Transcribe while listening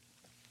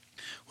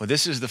Well,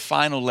 this is the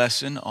final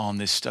lesson on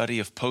this study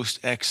of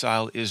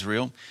post-exile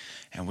Israel,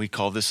 and we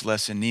call this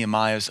lesson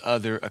Nehemiah's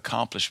Other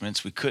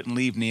Accomplishments. We couldn't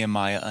leave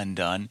Nehemiah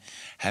undone,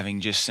 having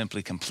just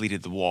simply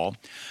completed the wall.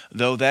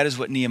 Though that is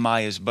what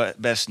Nehemiah is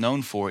best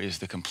known for, is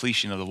the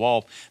completion of the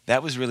wall.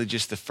 That was really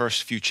just the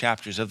first few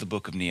chapters of the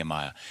book of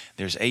Nehemiah.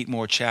 There's 8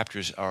 more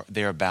chapters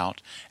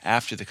thereabout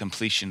after the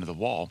completion of the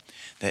wall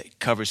that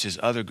covers his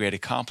other great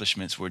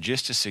accomplishments, were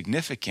just as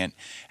significant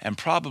and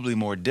probably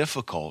more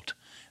difficult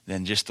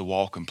than just the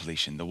wall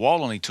completion. The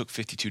wall only took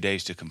 52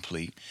 days to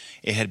complete.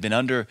 It had been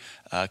under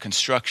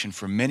construction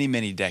for many,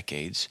 many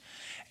decades,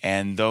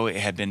 and though it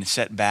had been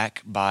set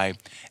back by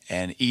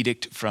an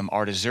edict from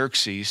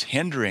Artaxerxes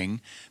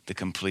hindering the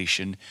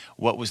completion,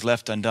 what was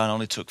left undone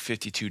only took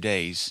 52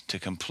 days to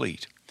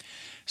complete.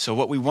 So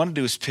what we want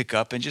to do is pick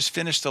up and just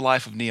finish the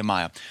life of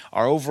Nehemiah.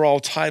 Our overall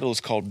title is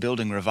called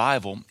Building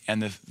Revival,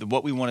 and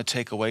what we want to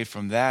take away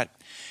from that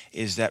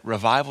is that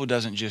revival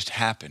doesn't just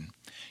happen.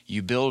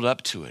 You build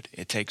up to it.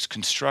 It takes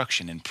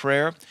construction and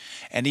prayer.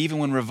 And even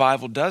when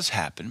revival does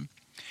happen,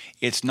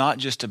 it's not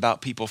just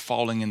about people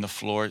falling in the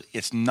floor.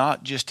 It's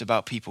not just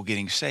about people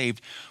getting saved.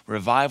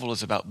 Revival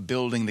is about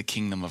building the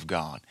kingdom of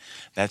God.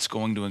 That's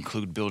going to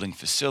include building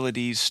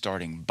facilities,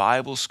 starting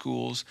Bible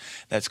schools.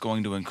 That's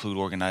going to include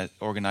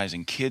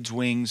organizing kids'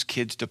 wings,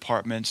 kids'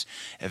 departments,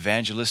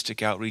 evangelistic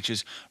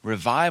outreaches.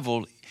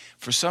 Revival,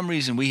 for some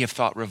reason, we have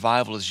thought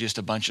revival is just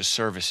a bunch of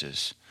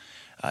services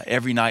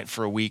every night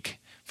for a week,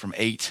 from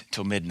 8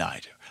 till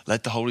midnight.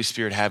 Let the Holy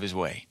Spirit have his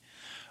way.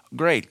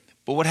 Great,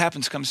 but what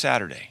happens come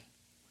Saturday?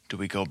 Do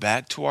we go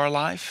back to our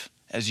life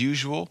as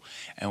usual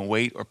and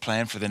wait or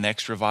plan for the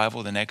next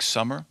revival, the next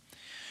summer?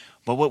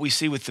 But what we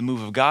see with the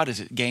move of God is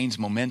it gains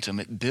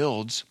momentum, it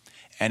builds,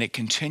 and it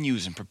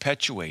continues and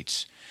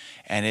perpetuates.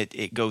 And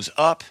it goes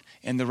up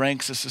in the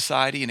ranks of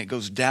society, and it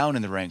goes down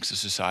in the ranks of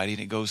society,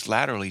 and it goes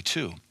laterally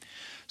too.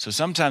 So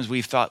sometimes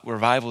we've thought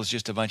revival is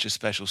just a bunch of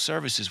special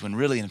services, when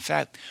really, in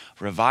fact,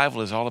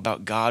 revival is all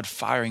about God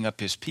firing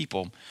up his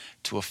people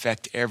to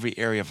affect every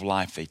area of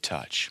life they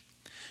touch.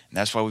 And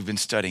that's why we've been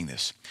studying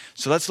this.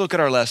 So let's look at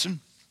our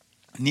lesson.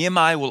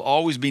 Nehemiah will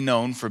always be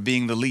known for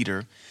being the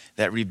leader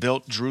that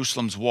rebuilt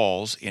Jerusalem's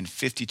walls in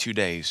 52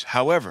 days.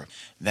 However,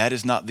 that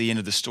is not the end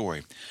of the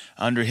story.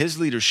 Under his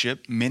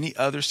leadership, many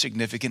other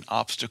significant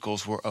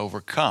obstacles were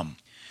overcome.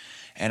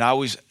 And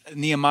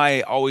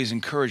Nehemiah always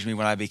encouraged me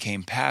when I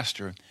became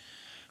pastor,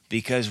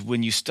 because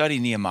when you study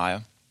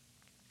Nehemiah,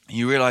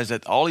 you realize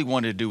that all he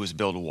wanted to do was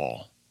build a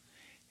wall.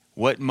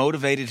 What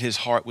motivated his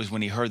heart was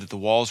when he heard that the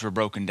walls were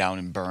broken down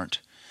and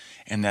burnt,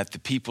 and that the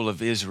people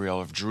of Israel,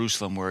 of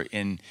Jerusalem, were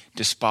in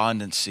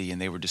despondency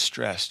and they were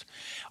distressed.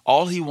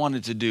 All he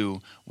wanted to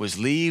do was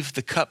leave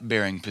the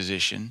cupbearing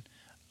position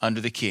under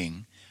the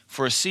king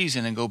for a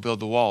season and go build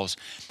the walls.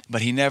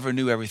 But he never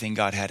knew everything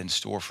God had in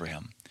store for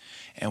him.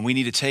 And we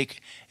need to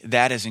take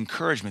that as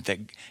encouragement, that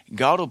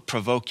God will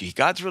provoke you.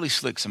 God's really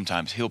slick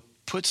sometimes. He'll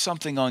put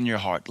something on your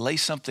heart, lay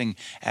something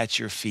at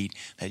your feet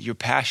that you're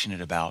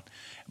passionate about.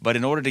 But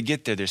in order to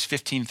get there, there's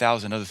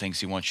 15,000 other things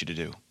he wants you to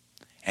do.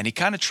 And he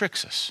kind of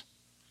tricks us,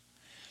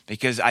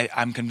 because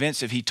I'm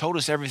convinced if he told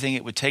us everything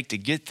it would take to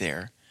get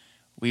there,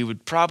 we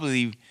would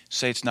probably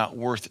say it's not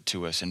worth it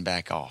to us and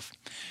back off.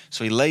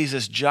 So he lays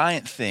this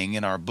giant thing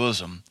in our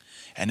bosom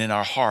and in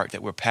our heart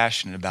that we're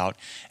passionate about,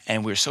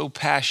 and we're so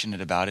passionate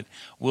about it,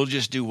 we'll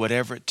just do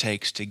whatever it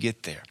takes to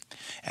get there.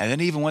 And then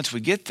even once we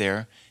get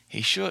there,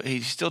 he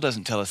still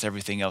doesn't tell us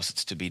everything else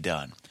that's to be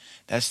done.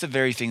 That's the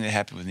very thing that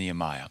happened with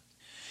Nehemiah.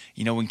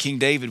 You know, when King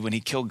David, when he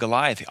killed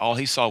Goliath, all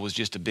he saw was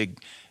just a big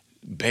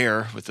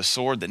bear with a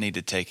sword that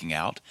needed taking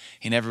out.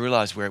 He never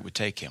realized where it would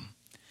take him.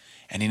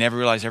 And he never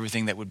realized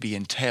everything that would be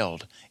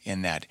entailed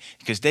in that.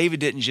 Because David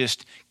didn't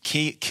just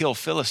kill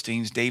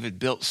Philistines, David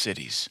built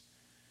cities.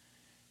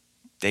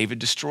 David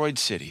destroyed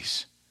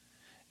cities.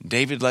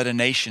 David led a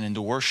nation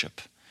into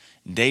worship.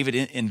 David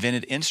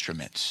invented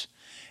instruments.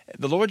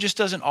 The Lord just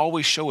doesn't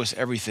always show us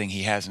everything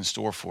he has in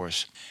store for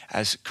us.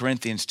 As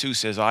Corinthians 2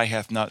 says, eye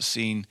hath not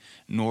seen,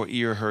 nor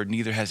ear heard,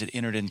 neither has it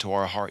entered into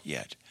our heart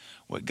yet,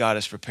 what God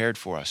has prepared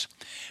for us.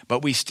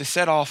 But we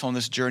set off on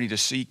this journey to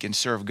seek and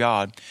serve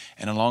God,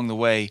 and along the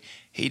way,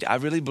 I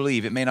really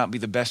believe, it may not be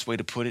the best way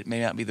to put it,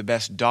 may not be the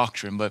best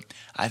doctrine, but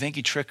I think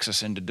he tricks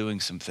us into doing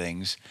some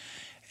things.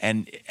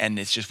 And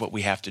it's just what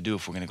we have to do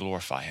if we're going to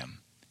glorify him.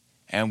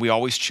 And we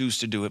always choose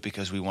to do it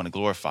because we want to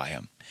glorify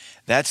him.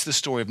 That's the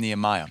story of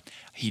Nehemiah.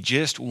 He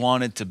just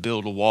wanted to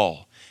build a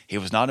wall. He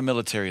was not a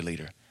military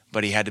leader,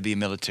 but he had to be a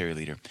military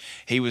leader.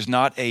 He was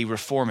not a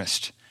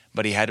reformist,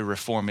 but he had to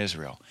reform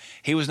Israel.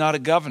 He was not a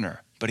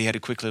governor, but he had to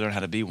quickly learn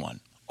how to be one.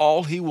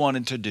 All he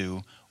wanted to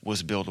do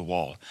was build a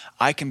wall.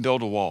 I can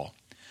build a wall.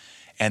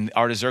 And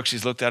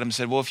Artaxerxes looked at him and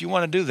said, well, if you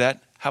want to do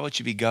that, how about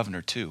you be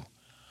governor too?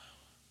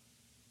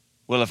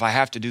 Well, if I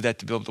have to do that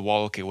to build the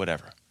wall, okay,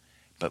 whatever.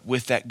 But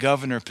with that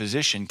governor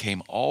position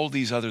came all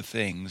these other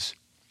things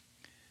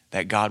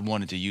that God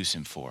wanted to use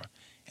him for.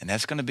 And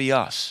that's going to be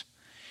us.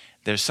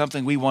 There's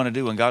something we want to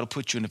do, and God will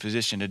put you in a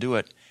position to do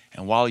it.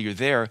 And while you're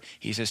there,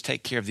 he says,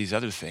 take care of these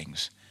other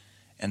things.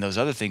 And those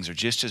other things are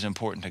just as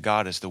important to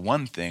God as the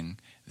one thing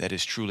that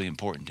is truly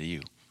important to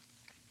you.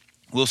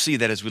 We'll see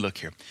that as we look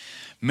here.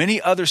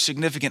 Many other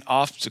significant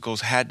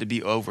obstacles had to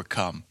be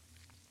overcome.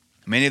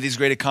 Many of these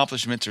great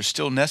accomplishments are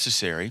still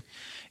necessary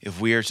if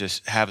we are to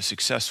have a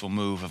successful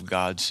move of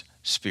God's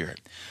Spirit.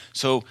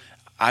 So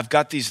I've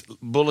got these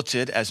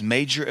bulleted as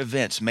major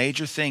events,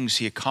 major things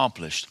he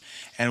accomplished.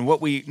 And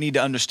what we need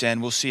to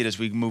understand, we'll see it as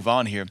we move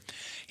on here,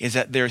 is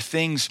that there are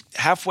things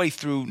halfway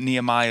through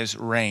Nehemiah's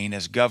reign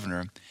as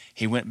governor,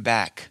 he went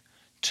back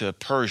to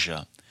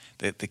Persia.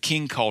 The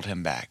king called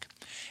him back.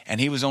 And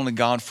he was only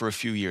gone for a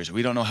few years.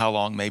 We don't know how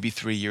long, maybe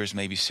 3 years,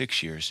 maybe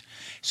 6 years.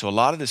 So a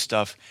lot of this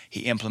stuff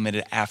he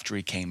implemented after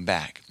he came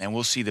back. And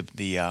we'll see the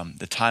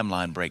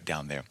timeline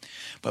breakdown there.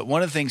 But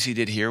one of the things he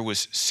did here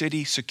was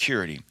city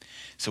security.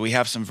 So we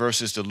have some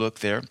verses to look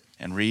there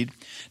and read.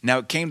 Now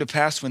it came to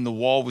pass when the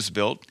wall was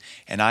built,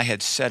 and I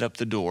had set up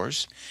the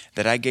doors,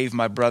 that I gave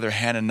my brother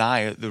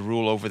Hananiah the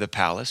rule over the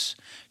palace,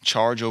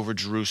 charge over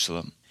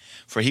Jerusalem.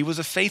 For he was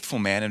a faithful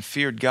man and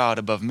feared God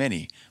above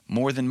many,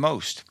 more than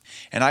most.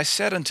 And I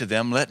said unto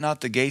them, let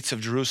not the gates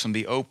of Jerusalem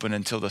be open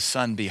until the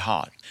sun be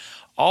hot.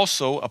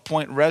 Also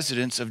appoint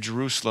residents of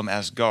Jerusalem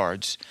as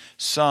guards,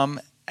 some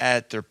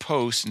at their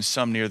posts and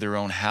some near their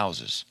own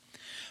houses.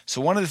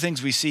 So one of the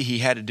things we see he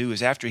had to do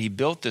is after he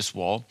built this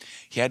wall,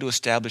 he had to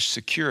establish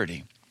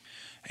security.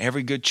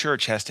 Every good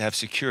church has to have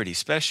security,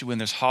 especially when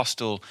there's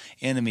hostile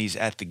enemies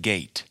at the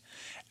gate,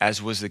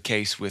 as was the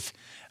case with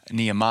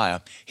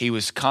Nehemiah. He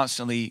was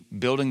constantly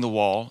building the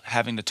wall,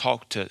 having to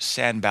talk to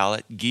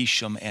Sanballat,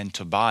 Geshem, and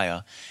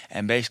Tobiah,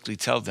 and basically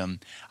tell them,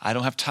 I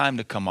don't have time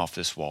to come off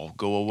this wall.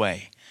 Go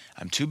away.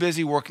 I'm too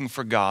busy working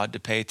for God to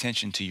pay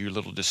attention to your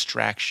little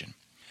distraction.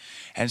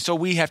 And so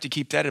we have to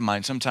keep that in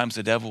mind. Sometimes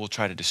the devil will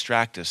try to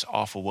distract us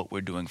off of what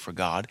we're doing for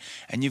God,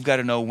 and you've got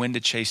to know when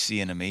to chase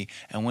the enemy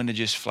and when to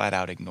just flat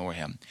out ignore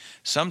him.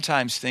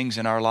 Sometimes things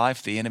in our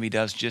life the enemy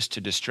does just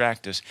to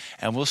distract us,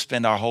 and we'll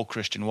spend our whole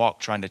Christian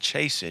walk trying to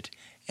chase it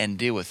and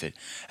deal with it.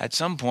 At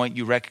some point,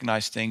 you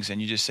recognize things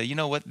and you just say, you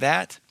know what,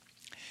 that's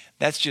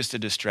just a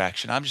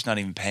distraction. I'm just not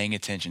even paying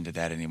attention to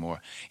that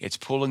anymore. It's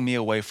pulling me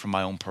away from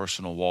my own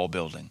personal wall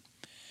building,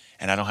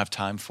 and I don't have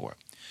time for it.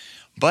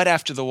 But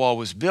after the wall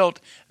was built,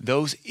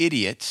 those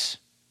idiots,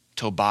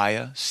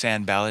 Tobiah,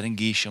 Sanballat, and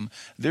Geshem,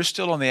 they're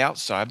still on the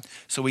outside,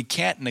 so we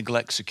can't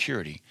neglect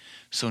security.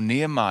 So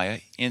Nehemiah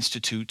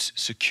institutes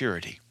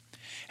security.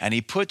 And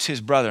he puts his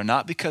brother,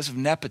 not because of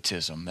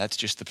nepotism, that's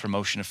just the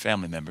promotion of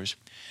family members.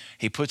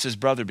 He puts his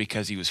brother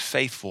because he was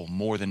faithful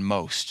more than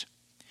most.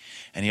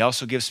 And he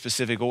also gives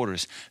specific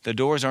orders. The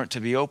doors aren't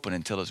to be open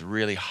until it's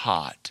really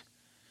hot.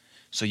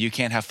 So you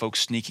can't have folks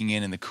sneaking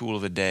in the cool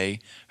of the day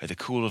or the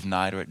cool of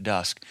night or at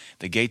dusk.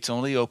 The gate's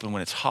only open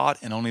when it's hot,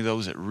 and only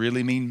those that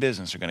really mean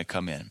business are going to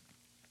come in.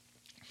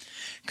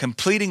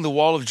 Completing the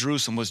wall of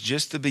Jerusalem was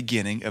just the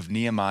beginning of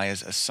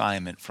Nehemiah's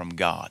assignment from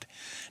God.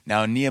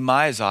 Now, in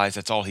Nehemiah's eyes,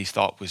 that's all he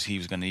thought he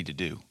was going to need to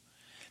do.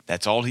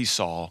 That's all he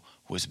saw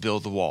was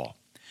build the wall.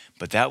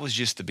 But that was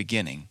just the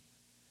beginning,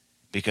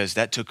 because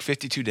that took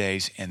 52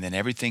 days, and then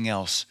everything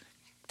else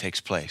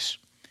takes place.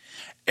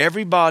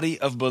 Every body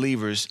of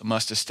believers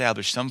must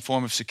establish some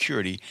form of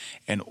security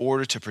in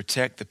order to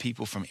protect the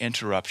people from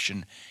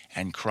interruption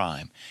and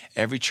crime.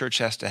 Every church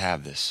has to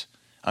have this,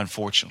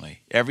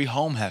 unfortunately. Every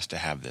home has to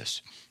have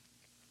this.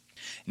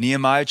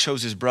 Nehemiah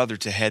chose his brother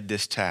to head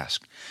this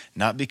task,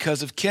 not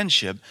because of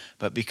kinship,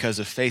 but because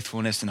of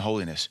faithfulness and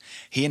holiness.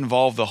 He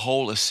involved the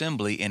whole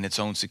assembly in its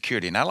own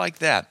security, and I like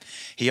that.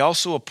 He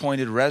also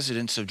appointed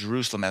residents of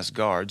Jerusalem as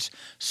guards,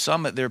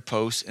 some at their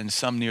posts and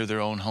some near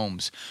their own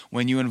homes.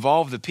 When you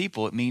involve the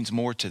people, it means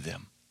more to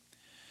them.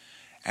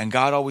 And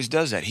God always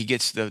does that. He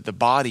gets the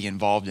body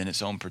involved in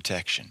its own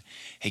protection.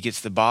 He gets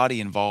the body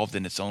involved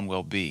in its own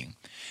well-being.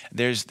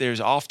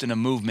 There's often a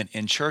movement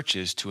in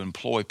churches to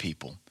employ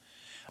people.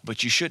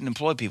 But you shouldn't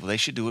employ people. They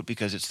should do it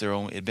because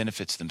it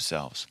benefits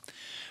themselves.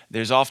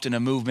 There's often a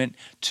movement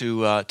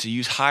to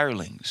use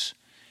hirelings.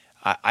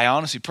 I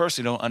honestly,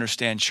 personally don't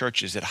understand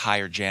churches that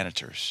hire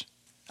janitors.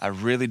 I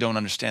really don't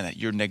understand that.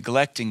 You're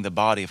neglecting the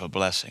body of a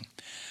blessing.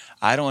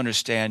 I don't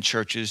understand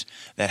churches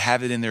that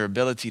have it in their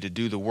ability to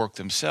do the work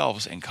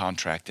themselves and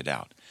contract it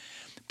out.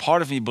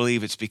 Part of me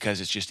believes it's because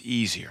it's just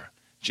easier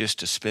just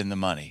to spend the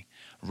money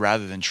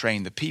rather than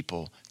train the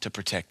people to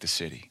protect the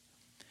city.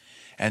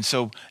 And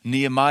so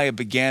Nehemiah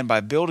began by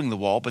building the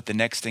wall, but the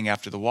next thing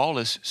after the wall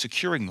is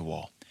securing the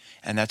wall.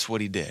 And that's what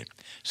he did.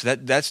 So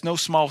that's no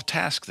small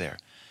task there.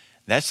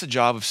 That's the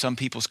job of some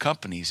people's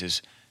companies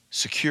is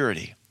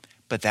security.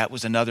 But that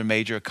was another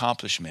major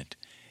accomplishment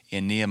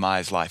in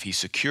Nehemiah's life. He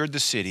secured the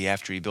city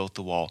after he built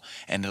the wall,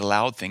 and it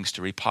allowed things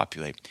to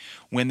repopulate.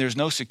 When there's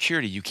no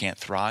security, you can't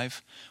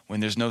thrive.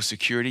 When there's no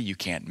security, you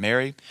can't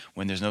marry.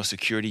 When there's no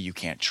security, you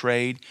can't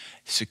trade.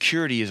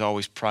 Security is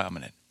always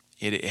prominent.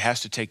 It has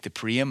to take the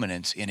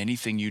preeminence in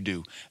anything you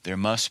do. There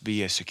must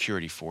be a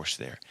security force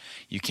there.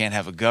 You can't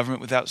have a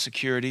government without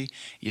security.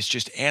 It's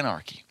just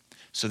anarchy.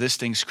 So this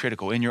thing's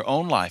critical. In your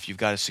own life, you've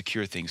got to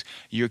secure things.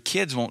 Your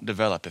kids won't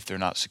develop if they're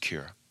not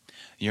secure.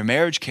 Your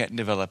marriage can't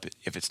develop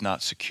if it's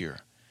not secure.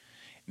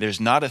 There's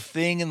not a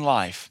thing in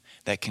life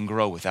that can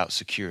grow without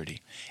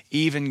security.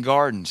 Even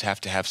gardens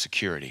have to have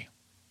security.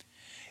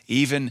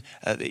 Even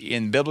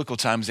in biblical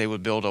times, they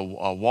would build a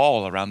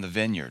wall around the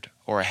vineyard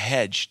or a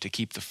hedge to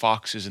keep the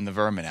foxes and the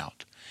vermin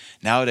out.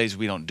 Nowadays,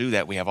 we don't do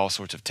that. We have all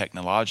sorts of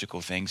technological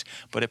things,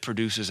 but it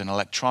produces an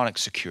electronic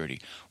security,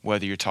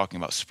 whether you're talking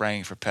about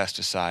spraying for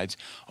pesticides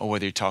or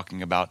whether you're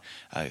talking about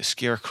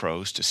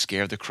scarecrows to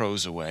scare the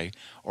crows away,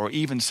 or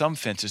even some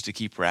fences to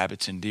keep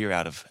rabbits and deer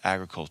out of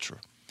agriculture.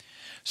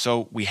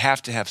 So we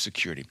have to have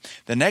security.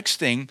 The next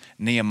thing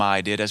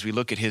Nehemiah did as we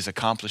look at his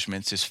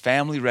accomplishments is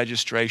family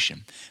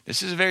registration.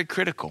 This is very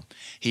critical.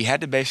 He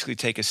had to basically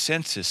take a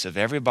census of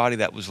everybody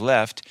that was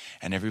left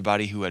and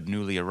everybody who had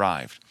newly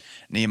arrived.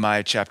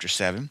 Nehemiah chapter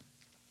 7.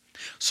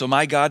 So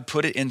my God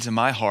put it into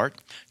my heart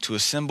to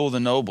assemble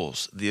the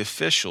nobles, the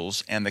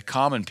officials, and the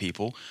common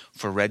people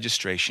for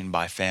registration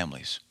by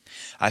families.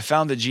 I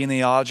found the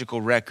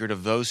genealogical record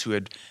of those who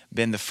had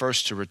been the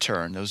first to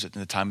return, those at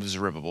the time of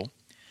Zerubbabel.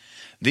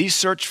 These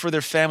searched for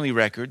their family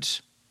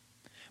records,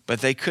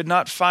 but they could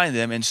not find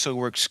them and so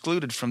were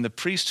excluded from the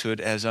priesthood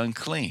as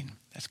unclean.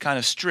 That's kind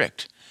of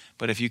strict.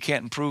 But if you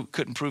couldn't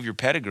prove your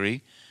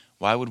pedigree,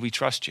 why would we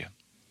trust you?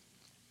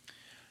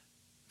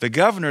 The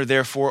governor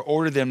therefore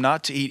ordered them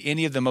not to eat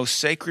any of the most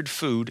sacred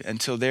food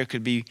until there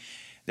should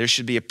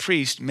be a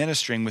priest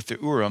ministering with the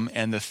Urim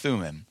and the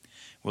Thummim.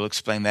 We'll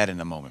explain that in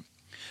a moment.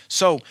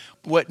 So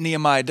what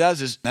Nehemiah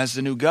does is, as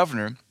the new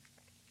governor,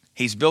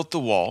 he's built the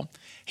wall.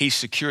 He's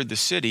secured the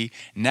city.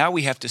 Now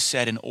we have to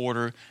set in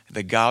order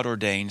the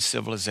God-ordained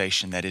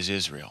civilization that is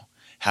Israel.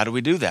 How do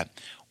we do that?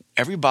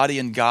 Everybody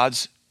in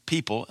God's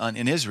people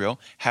in Israel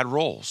had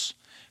roles.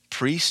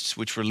 Priests,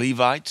 which were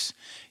Levites.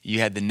 You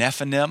had the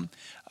Nephilim.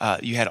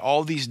 You had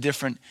all these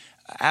different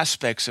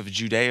aspects of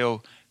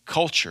Judeo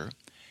culture,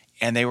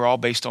 and they were all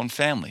based on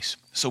families.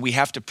 So we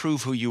have to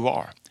prove who you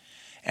are.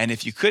 And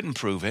if you couldn't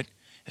prove it,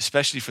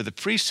 especially for the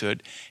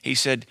priesthood, he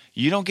said,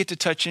 you don't get to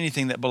touch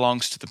anything that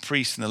belongs to the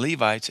priests and the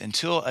Levites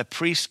until a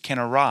priest can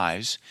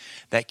arise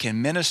that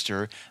can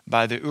minister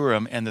by the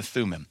Urim and the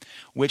Thummim,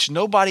 which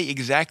nobody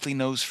exactly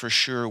knows for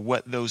sure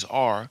what those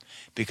are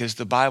because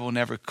the Bible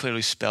never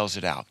clearly spells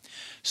it out.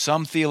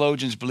 Some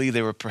theologians believe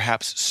they were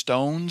perhaps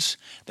stones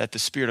that the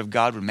Spirit of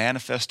God would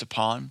manifest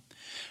upon.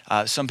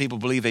 Some people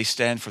believe they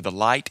stand for the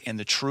light and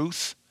the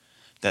truth,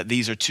 that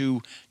these are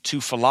two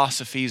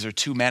philosophies or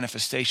two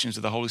manifestations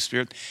of the Holy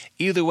Spirit.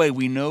 Either way,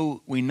 we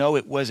know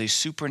it was a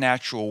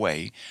supernatural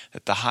way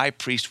that the high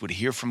priest would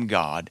hear from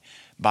God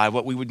by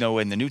what we would know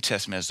in the New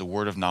Testament as the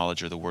word of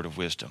knowledge or the word of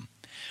wisdom.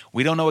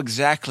 We don't know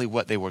exactly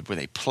what they were. Were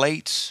they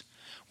plates?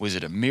 Was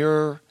it a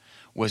mirror?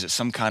 Was it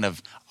some kind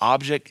of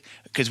object?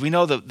 Because we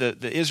know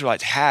the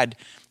Israelites had,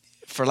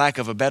 for lack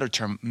of a better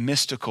term,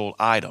 mystical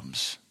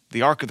items.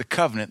 The Ark of the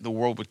Covenant, the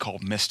world would call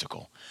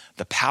mystical.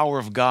 The power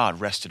of God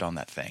rested on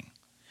that thing.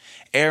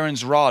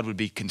 Aaron's rod would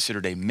be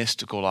considered a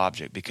mystical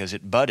object because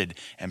it budded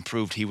and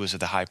proved he was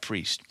the high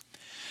priest.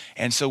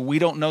 And so we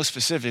don't know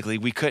specifically.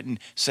 We couldn't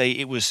say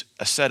it was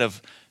a set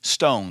of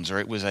stones or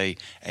it was a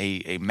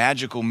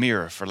magical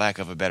mirror, for lack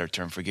of a better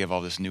term. Forgive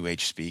all this New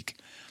Age speak.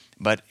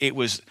 But it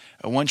was,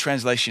 one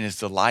translation is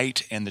the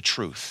light and the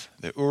truth,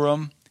 the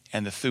Urim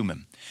and the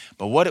Thummim.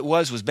 But what it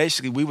was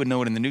basically, we would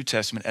know it in the New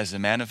Testament as the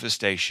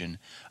manifestation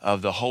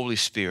of the Holy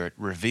Spirit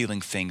revealing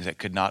things that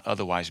could not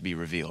otherwise be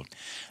revealed.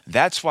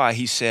 That's why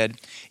he said,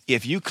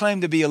 if you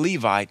claim to be a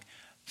Levite,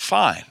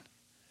 fine.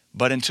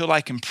 But until I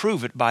can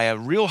prove it by a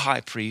real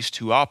high priest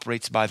who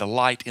operates by the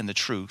light and the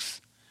truth,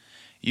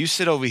 you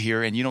sit over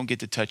here and you don't get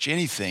to touch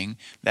anything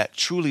that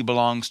truly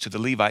belongs to the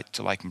Levite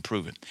till I can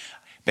prove it.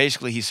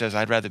 Basically, he says,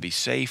 I'd rather be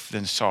safe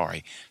than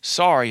sorry.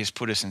 Sorry has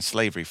put us in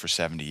slavery for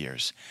 70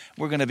 years.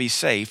 We're going to be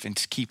safe and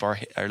to keep our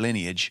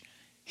lineage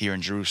here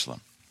in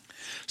Jerusalem.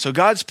 So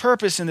God's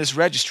purpose in this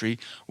registry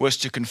was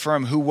to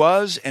confirm who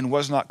was and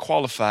was not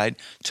qualified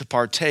to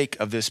partake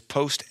of this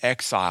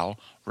post-exile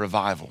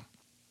revival.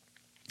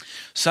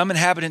 Some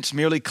inhabitants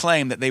merely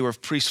claimed that they were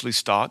of priestly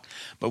stock,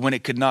 but when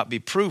it could not be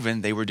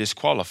proven, they were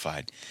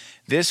disqualified.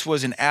 This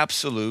was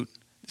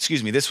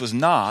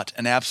not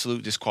an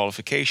absolute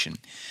disqualification.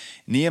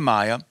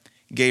 Nehemiah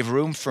gave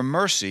room for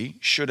mercy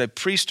should a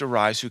priest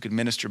arise who could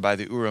minister by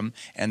the Urim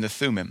and the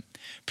Thummim,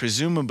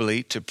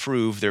 presumably to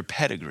prove their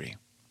pedigree.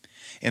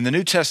 In the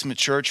New Testament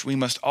church, we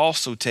must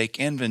also take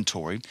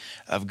inventory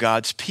of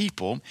God's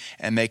people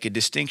and make a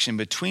distinction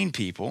between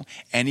people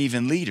and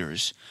even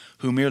leaders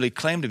who merely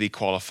claim to be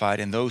qualified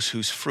and those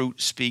whose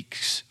fruit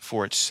speaks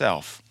for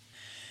itself.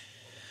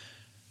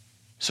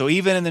 So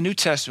even in the New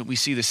Testament, we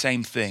see the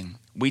same thing.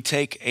 We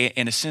take,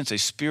 in a sense, a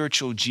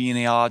spiritual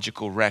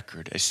genealogical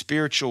record, a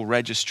spiritual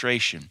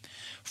registration.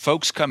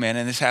 Folks come in,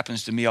 and this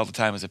happens to me all the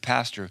time as a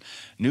pastor.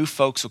 New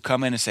folks will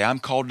come in and say, I'm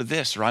called to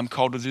this or I'm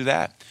called to do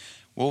that.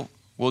 Well,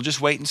 we'll just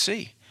wait and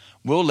see.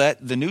 We'll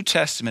let the New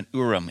Testament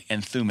Urim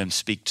and Thummim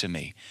speak to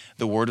me.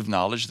 The word of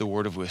knowledge, the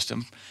word of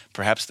wisdom,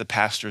 perhaps the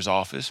pastor's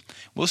office.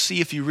 We'll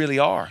see if you really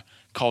are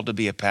called to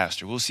be a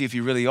pastor. We'll see if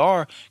you really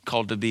are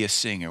called to be a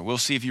singer. We'll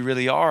see if you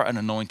really are an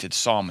anointed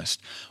psalmist.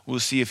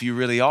 We'll see if you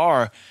really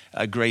are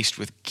graced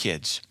with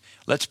kids.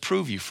 Let's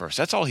prove you first.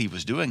 That's all he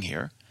was doing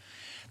here.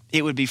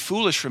 It would be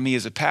foolish for me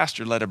as a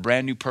pastor to let a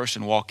brand new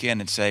person walk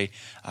in and say,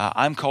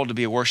 I'm called to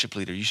be a worship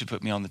leader. You should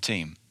put me on the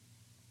team.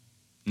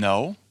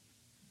 No,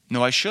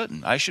 I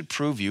shouldn't. I should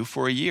prove you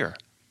for a year.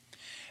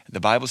 The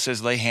Bible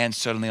says, lay hands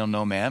suddenly on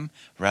no man,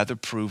 rather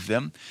prove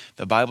them.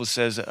 The Bible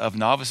says of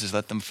novices,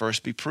 let them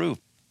first be proved.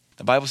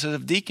 The Bible says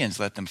of deacons,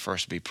 let them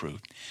first be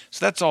proved.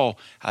 So that's all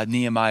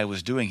Nehemiah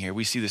was doing here.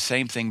 We see the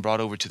same thing brought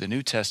over to the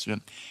New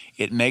Testament.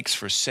 It makes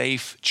for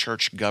safe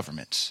church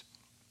governments.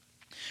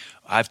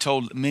 I've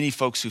told many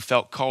folks who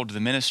felt called to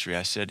the ministry,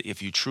 I said,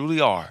 if you truly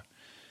are,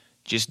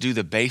 just do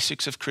the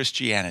basics of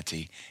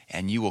Christianity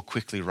and you will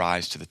quickly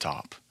rise to the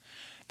top.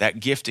 That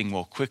gifting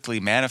will quickly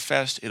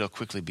manifest. It'll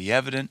quickly be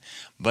evident.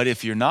 But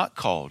if you're not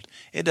called,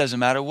 it doesn't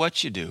matter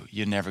what you do.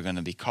 You're never going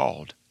to be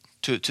called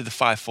to the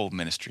fivefold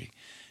ministry,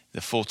 the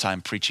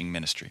full-time preaching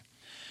ministry.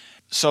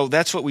 So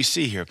that's what we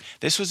see here.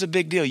 This was a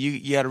big deal.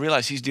 You got to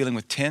realize he's dealing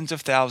with tens of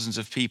thousands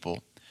of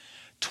people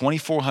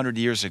 2,400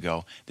 years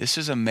ago. This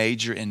is a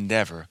major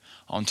endeavor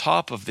on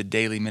top of the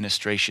daily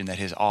ministration that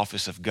his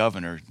office of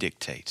governor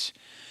dictates.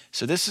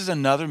 So this is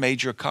another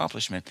major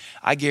accomplishment.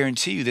 I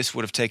guarantee you this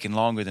would have taken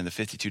longer than the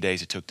 52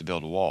 days it took to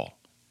build a wall.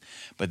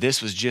 But this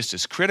was just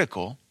as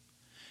critical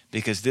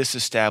because this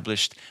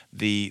established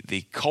the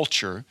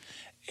culture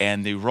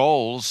and the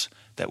roles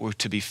that were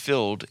to be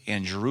filled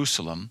in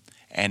Jerusalem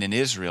and in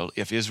Israel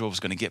if Israel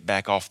was going to get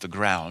back off the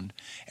ground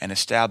and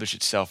establish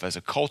itself as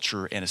a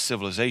culture and a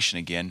civilization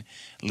again,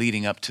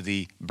 leading up to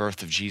the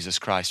birth of Jesus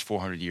Christ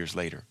 400 years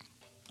later.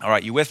 All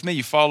right, you with me?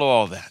 You follow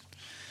all that?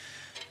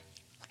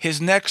 His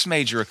next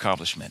major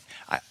accomplishment,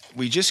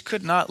 we just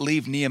could not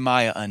leave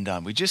Nehemiah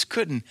undone. We just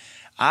couldn't.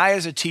 I,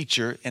 as a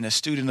teacher and a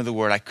student of the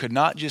Word, I could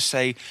not just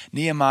say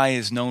Nehemiah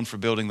is known for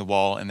building the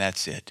wall and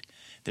that's it.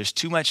 There's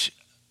too much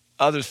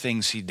other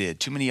things he did,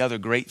 too many other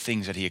great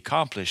things that he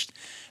accomplished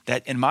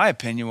that, in my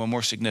opinion, were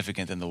more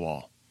significant than the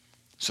wall.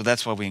 So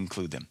that's why we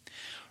include them.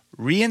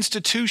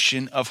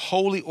 Reinstitution of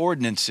holy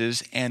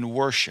ordinances and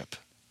worship.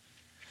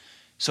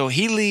 So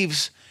he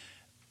leaves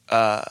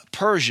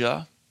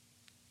Persia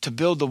to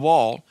build the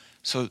wall.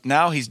 So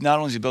now he's not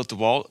only has he built the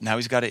wall, now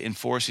he's got to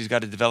enforce, he's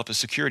got to develop a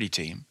security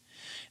team.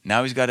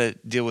 Now he's got to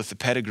deal with the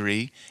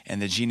pedigree and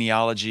the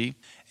genealogy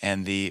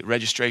and the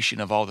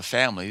registration of all the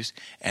families.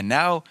 And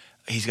now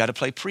he's got to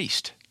play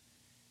priest.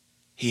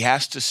 He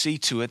has to see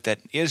to it that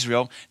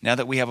Israel, now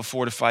that we have a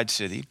fortified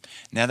city,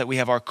 now that we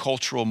have our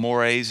cultural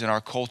mores and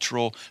our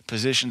cultural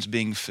positions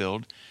being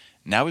filled,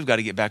 now we've got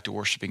to get back to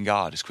worshiping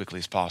God as quickly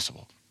as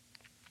possible.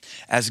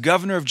 As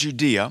governor of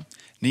Judea,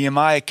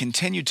 Nehemiah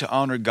continued to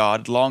honor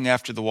God long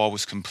after the wall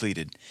was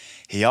completed.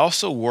 He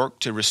also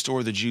worked to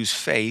restore the Jews'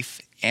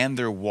 faith and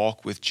their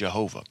walk with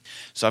Jehovah.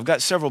 So I've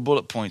got several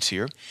bullet points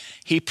here.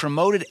 He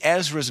promoted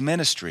Ezra's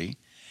ministry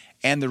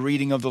and the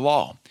reading of the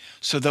law.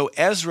 So though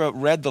Ezra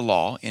read the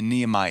law in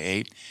Nehemiah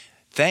 8,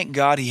 thank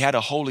God he had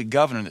a holy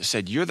governor that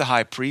said, you're the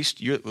high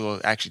priest,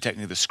 actually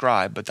technically the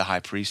scribe, but the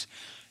high priest,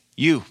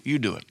 you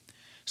do it.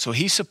 So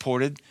he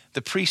supported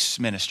the priest's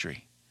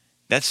ministry.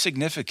 That's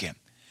significant.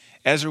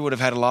 Ezra would have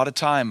had a lot of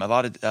time, a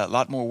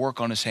lot more work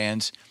on his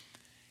hands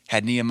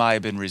had Nehemiah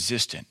been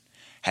resistant.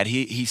 Had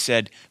he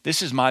said,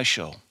 this is my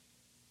show.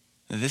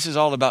 This is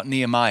all about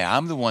Nehemiah.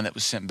 I'm the one that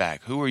was sent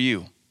back. Who are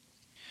you?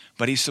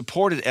 But he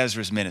supported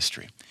Ezra's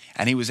ministry.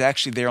 And he was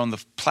actually there on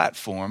the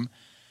platform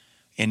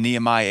in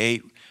Nehemiah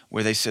 8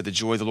 where they said, the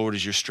joy of the Lord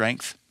is your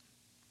strength.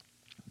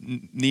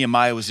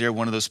 Nehemiah was there,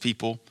 one of those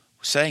people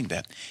saying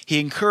that. He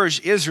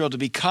encouraged Israel to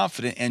be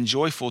confident and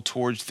joyful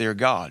towards their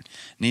God.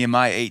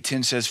 Nehemiah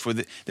 8:10 says,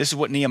 this is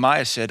what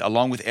Nehemiah said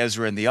along with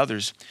Ezra and the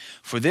others,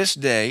 for this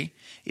day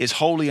is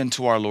holy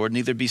unto our Lord,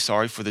 neither be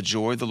sorry, for the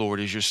joy of the Lord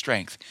is your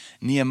strength.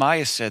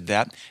 Nehemiah said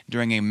that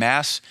during a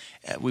mass,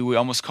 we would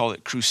almost call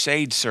it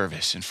crusade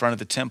service in front of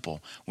the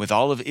temple with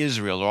all of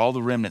Israel or all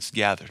the remnants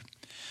gathered.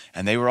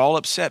 And they were all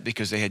upset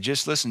because they had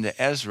just listened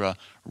to Ezra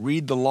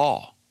read the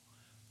law.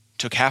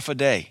 Took half a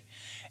day.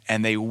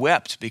 And they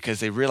wept because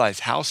they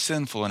realized how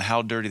sinful and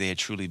how dirty they had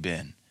truly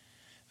been.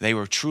 They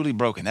were truly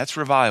broken. That's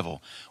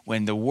revival.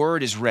 When the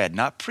word is read,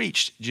 not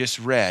preached, just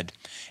read,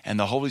 and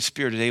the Holy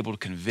Spirit is able to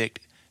convict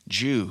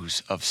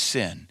Jews of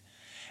sin.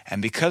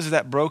 And because of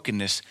that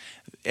brokenness,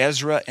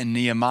 Ezra and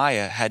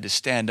Nehemiah had to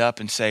stand up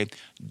and say,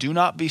 do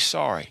not be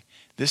sorry.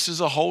 This is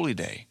a holy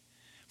day,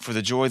 for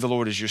the joy of the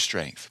Lord is your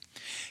strength.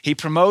 He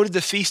promoted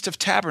the Feast of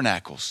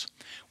Tabernacles,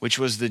 which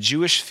was the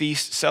Jewish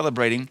feast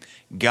celebrating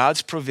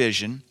God's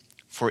provision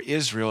for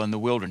Israel in the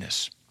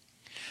wilderness.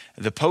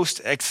 The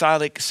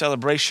post-exilic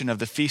celebration of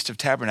the Feast of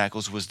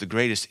Tabernacles was the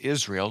greatest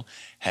Israel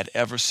had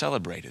ever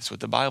celebrated. That's what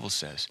the Bible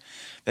says.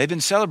 They've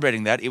been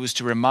celebrating that. It was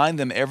to remind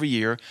them every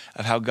year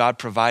of how God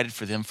provided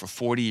for them for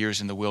 40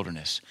 years in the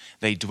wilderness.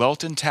 They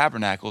dwelt in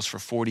tabernacles for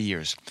 40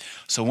 years.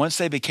 So once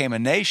they became a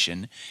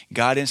nation,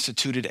 God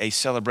instituted a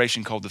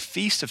celebration called the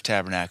Feast of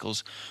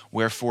Tabernacles,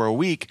 where for a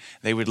week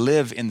they would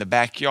live in the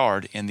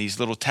backyard in these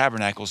little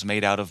tabernacles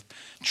made out of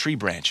tree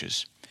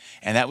branches.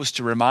 And that was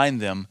to remind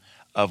them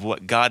of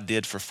what God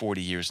did for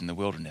 40 years in the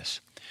wilderness.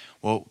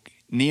 Well,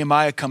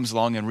 Nehemiah comes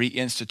along and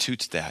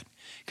reinstitutes that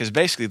because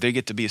basically they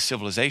get to be a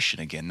civilization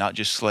again, not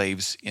just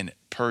slaves in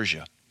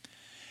Persia.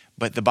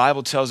 But the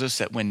Bible tells us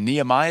that when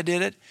Nehemiah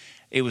did it,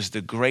 it was the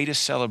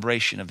greatest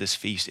celebration of this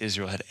feast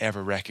Israel had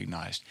ever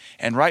recognized.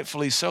 And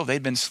rightfully so.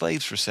 They'd been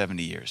slaves for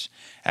 70 years.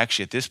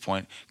 Actually, at this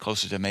point,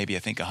 closer to maybe, I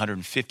think,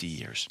 150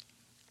 years.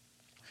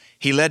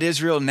 He led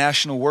Israel in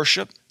national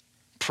worship,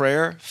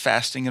 prayer,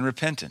 fasting, and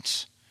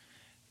repentance.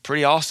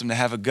 Pretty awesome to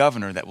have a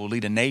governor that will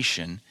lead a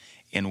nation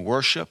in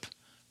worship,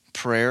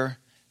 prayer,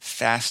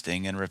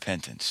 fasting, and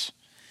repentance.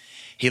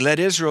 He led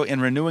Israel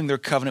in renewing their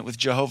covenant with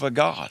Jehovah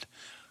God.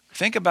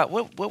 Think about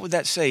what would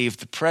that say if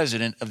the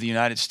President of the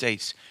United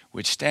States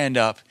would stand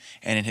up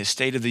and in his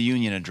State of the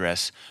Union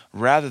address,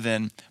 rather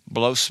than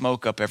blow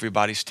smoke up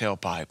everybody's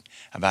tailpipe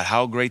about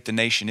how great the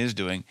nation is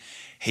doing,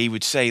 he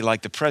would say,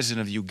 like the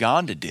President of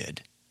Uganda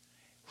did,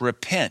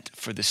 repent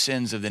for the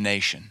sins of the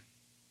nation.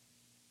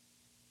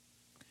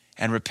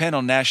 And repent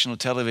on national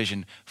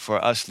television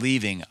for us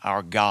leaving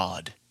our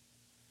God.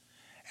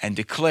 And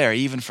declare,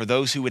 even for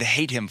those who would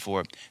hate him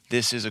for it,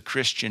 this is a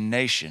Christian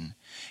nation.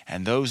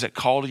 And those that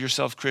call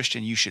yourself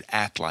Christian, you should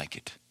act like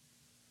it.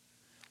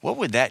 What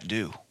would that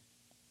do?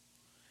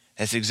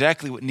 That's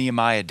exactly what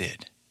Nehemiah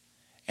did.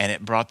 And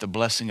it brought the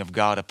blessing of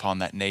God upon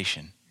that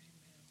nation.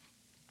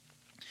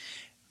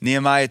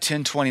 Nehemiah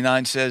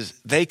 10:29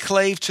 says, they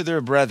clave to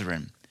their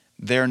brethren,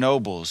 their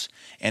nobles,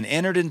 and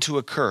entered into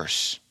a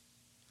curse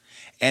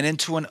and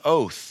into an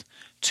oath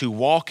to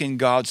walk in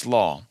God's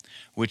law,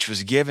 which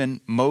was given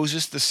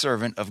Moses the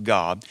servant of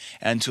God,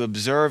 and to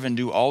observe and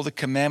do all the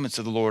commandments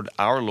of the Lord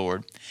our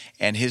Lord,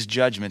 and his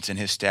judgments and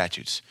his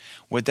statutes.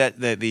 With that,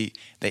 they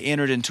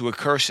entered into a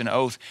curse and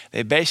oath.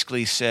 They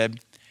basically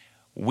said,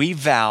 we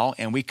vow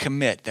and we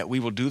commit that we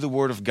will do the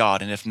word of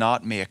God, and if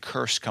not, may a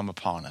curse come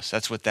upon us.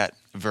 That's what that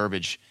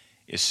verbiage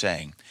is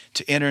saying.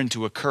 To enter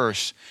into a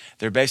curse,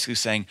 they're basically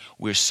saying,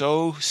 we're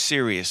so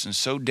serious and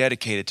so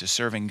dedicated to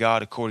serving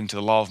God according to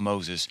the law of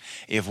Moses.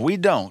 If we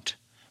don't,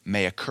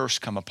 may a curse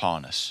come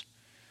upon us.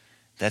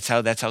 That's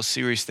how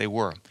serious they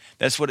were.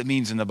 That's what it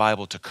means in the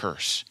Bible to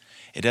curse.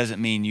 It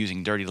doesn't mean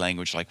using dirty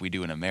language like we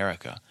do in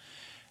America.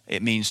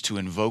 It means to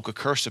invoke a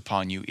curse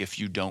upon you if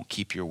you don't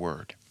keep your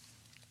word.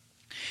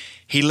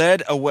 He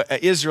led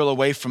Israel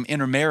away from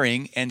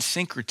intermarrying and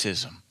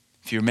syncretism.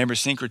 If you remember,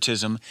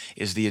 syncretism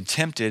is the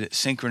attempted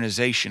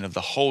synchronization of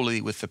the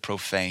holy with the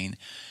profane,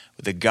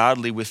 the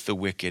godly with the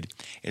wicked.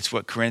 It's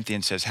what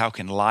Corinthians says, how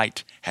can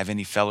light have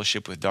any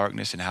fellowship with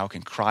darkness, and how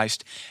can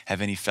Christ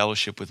have any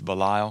fellowship with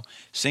Belial?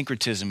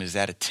 Syncretism is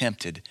that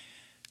attempted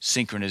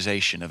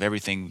synchronization of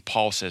everything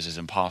Paul says is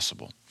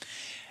impossible.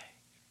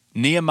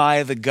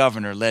 Nehemiah the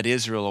governor led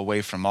Israel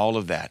away from all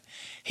of that.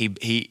 He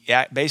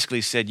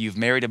basically said, you've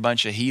married a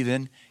bunch of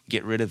heathen,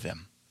 get rid of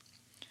them.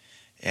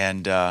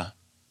 And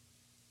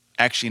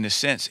actually, in a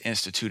sense,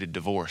 instituted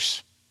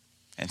divorce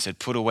and said,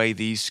 put away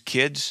these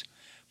kids,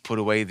 put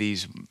away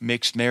these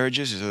mixed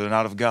marriages, as they're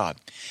not of God.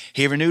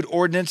 He renewed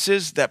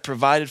ordinances that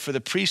provided for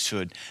the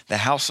priesthood, the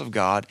house of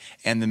God,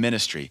 and the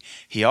ministry.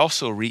 He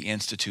also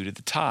reinstituted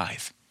the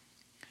tithe.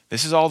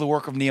 This is all the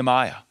work of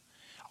Nehemiah.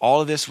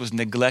 All of this was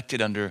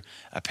neglected under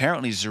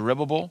apparently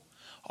Zerubbabel.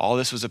 All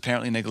this was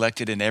apparently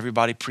neglected in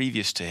everybody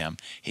previous to him.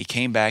 He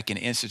came back and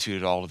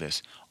instituted all of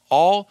this.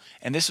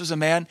 And this was a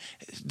man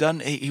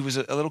he was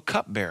a little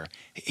cupbearer.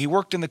 He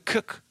worked in the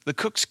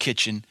cook's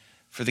kitchen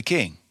for the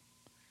king.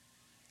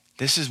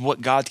 This is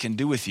what God can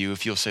do with you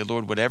if you'll say,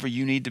 Lord, whatever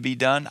you need to be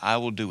done, I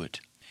will do it.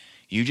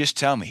 You just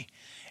tell me.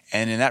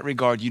 And in that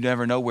regard, you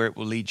never know where it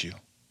will lead you.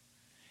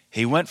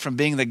 He went from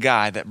being the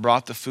guy that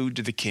brought the food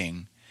to the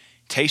king,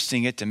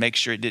 tasting it to make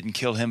sure it didn't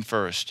kill him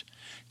first,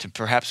 to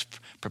perhaps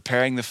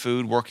preparing the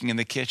food, working in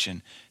the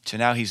kitchen, to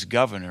now he's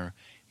governor,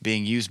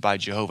 being used by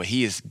Jehovah.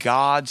 He is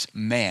God's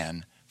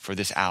man for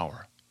this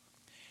hour.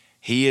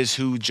 He is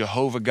who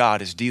Jehovah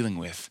God is dealing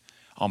with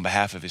on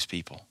behalf of his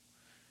people.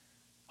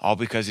 All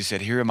because he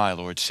said, here am I,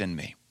 Lord, send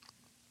me.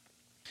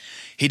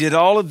 He did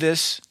all of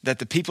this that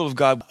the people of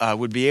God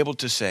would be able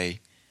to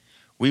say,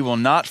 we will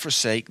not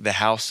forsake the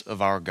house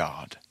of our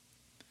God.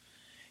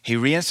 He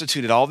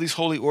reinstituted all these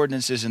holy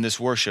ordinances in this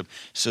worship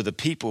so the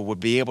people would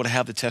be able to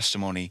have the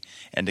testimony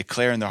and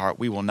declare in their heart,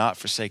 we will not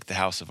forsake the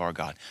house of our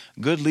God.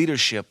 Good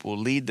leadership will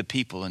lead the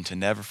people into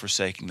never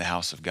forsaking the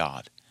house of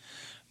God.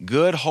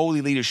 Good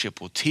holy leadership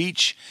will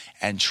teach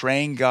and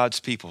train God's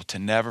people to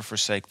never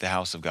forsake the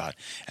house of God.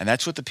 And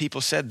that's what the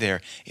people said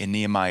there in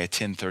Nehemiah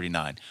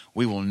 10:39.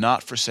 We will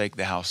not forsake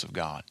the house of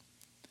God.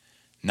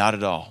 Not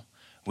at all.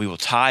 We will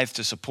tithe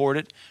to support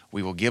it.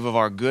 We will give of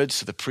our goods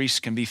so the priests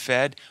can be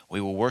fed.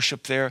 We will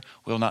worship there.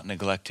 We will not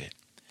neglect it.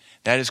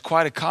 That is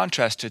quite a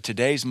contrast to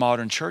today's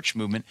modern church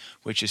movement,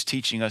 which is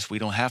teaching us we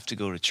don't have to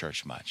go to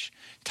church much.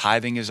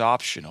 Tithing is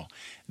optional.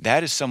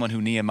 That is someone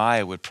who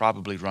Nehemiah would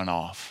probably run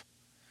off.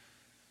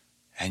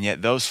 And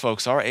yet those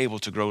folks are able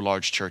to grow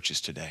large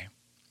churches today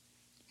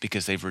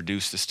because they've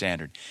reduced the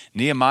standard.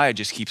 Nehemiah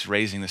just keeps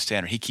raising the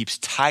standard. He keeps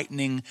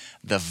tightening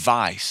the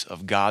vice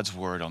of God's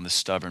word on the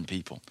stubborn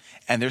people.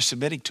 And they're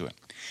submitting to it.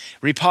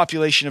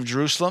 Repopulation of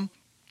Jerusalem.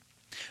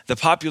 The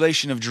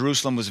population of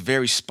Jerusalem was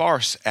very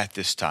sparse at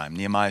this time,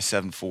 Nehemiah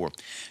 7:4.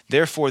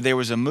 Therefore, there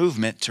was a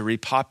movement to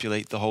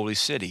repopulate the holy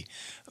city.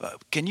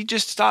 Can you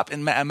just stop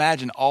and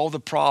imagine all the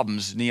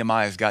problems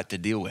Nehemiah's got to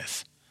deal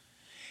with?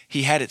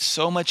 He had it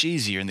so much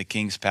easier in the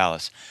king's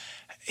palace.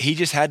 He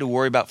just had to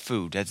worry about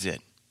food. That's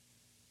it.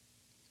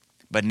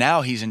 But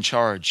now he's in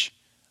charge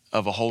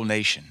of a whole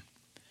nation.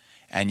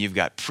 And you've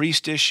got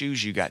priest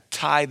issues, you got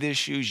tithe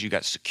issues, you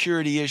got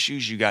security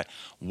issues, you got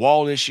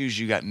wall issues,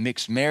 you got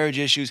mixed marriage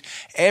issues.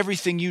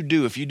 Everything you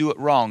do, if you do it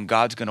wrong,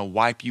 God's going to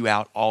wipe you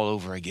out all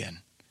over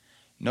again.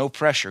 No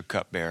pressure,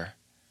 cupbearer.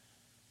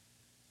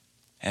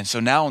 And so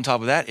now on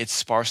top of that, it's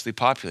sparsely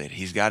populated.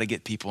 He's got to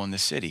get people in the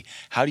city.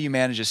 How do you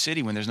manage a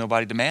city when there's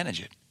nobody to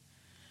manage it?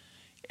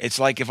 It's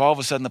like if all of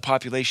a sudden the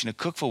population of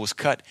Cookeville was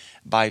cut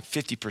by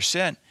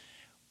 50%,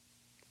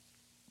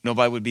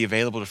 nobody would be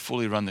available to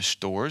fully run the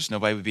stores.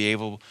 Nobody would be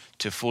able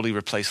to fully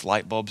replace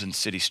light bulbs in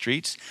city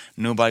streets.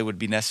 Nobody would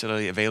be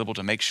necessarily available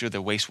to make sure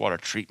the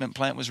wastewater treatment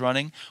plant was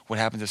running. What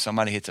happens if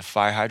somebody hits a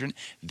fire hydrant?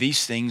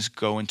 These things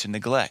go into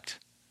neglect.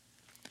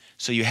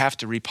 So you have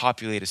to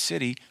repopulate a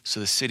city so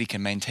the city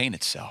can maintain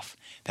itself.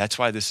 That's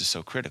why this is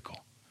so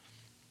critical.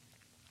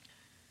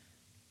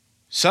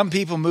 Some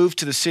people moved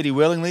to the city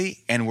willingly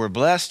and were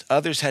blessed.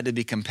 Others had to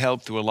be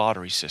compelled through a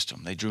lottery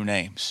system. They drew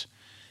names.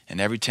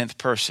 And every 10th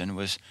person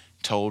was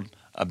told,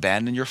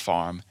 abandon your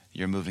farm,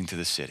 you're moving to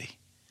the city.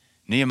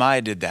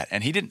 Nehemiah did that.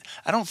 And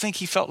I don't think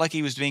he felt like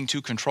he was being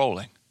too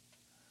controlling.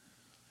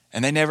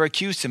 And they never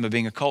accused him of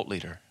being a cult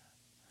leader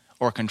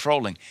or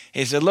controlling.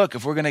 He said, look,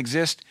 if we're going to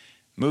exist,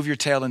 move your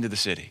tail into the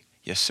city.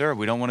 Yes, sir,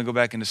 we don't want to go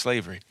back into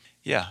slavery.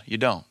 Yeah, you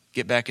don't.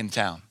 Get back in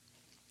town.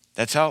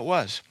 That's how it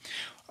was.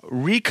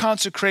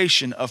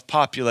 Reconsecration of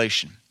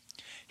population.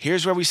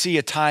 Here's where we see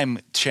a time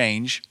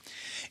change.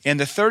 In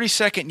the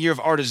 32nd year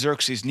of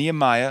Artaxerxes,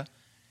 Nehemiah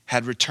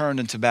had returned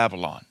into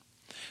Babylon.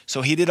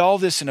 So he did all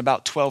this in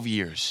about 12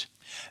 years.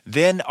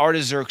 Then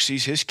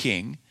Artaxerxes, his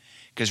king,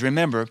 because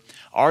remember,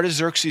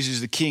 Artaxerxes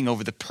is the king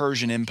over the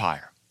Persian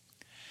Empire.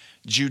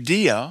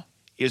 Judea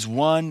is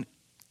one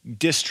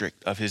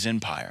district of his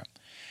empire.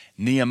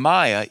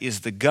 Nehemiah is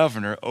the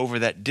governor over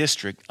that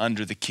district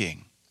under the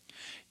king.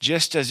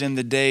 Just as in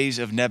the days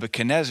of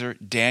Nebuchadnezzar,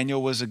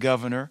 Daniel was a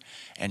governor,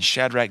 and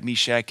Shadrach,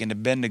 Meshach, and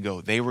Abednego,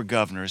 they were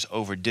governors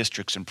over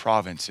districts and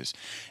provinces.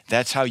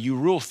 That's how you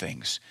rule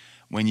things.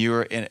 When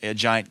you're in a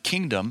giant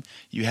kingdom,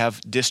 you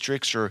have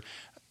districts or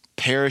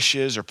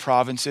parishes or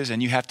provinces,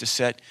 and you have to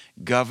set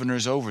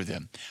governors over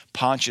them.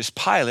 Pontius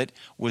Pilate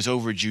was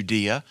over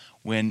Judea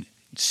when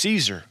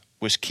Caesar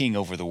was king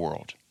over the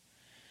world.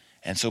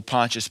 And so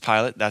Pontius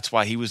Pilate, that's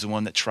why he was the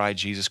one that tried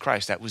Jesus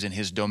Christ. That was in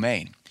his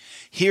domain.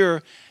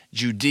 Here,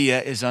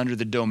 Judea is under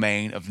the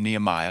domain of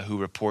Nehemiah, who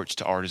reports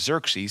to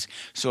Artaxerxes.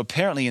 So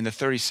apparently in the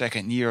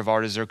 32nd year of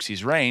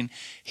Artaxerxes' reign,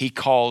 he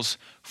calls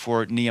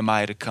for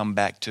Nehemiah to come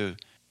back to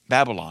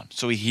Babylon.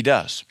 So he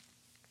does.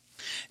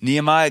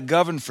 Nehemiah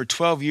governed for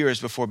 12 years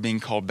before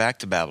being called back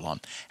to Babylon.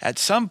 At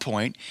some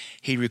point,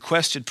 he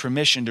requested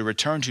permission to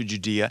return to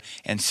Judea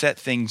and set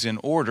things in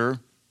order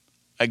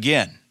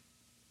again.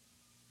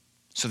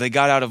 So they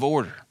got out of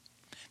order.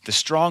 The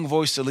strong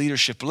voice of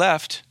leadership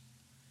left,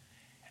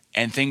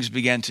 and things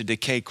began to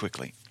decay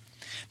quickly.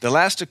 The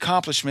last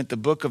accomplishment the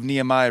book of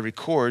Nehemiah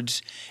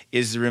records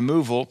is the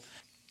removal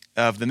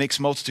of the mixed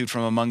multitude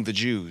from among the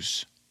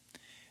Jews.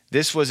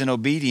 This was in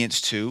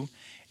obedience to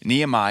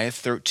Nehemiah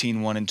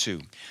 13:1 and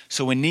 2.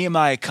 So when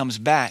Nehemiah comes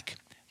back,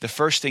 the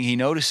first thing he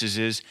notices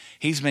is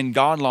he's been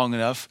gone long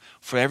enough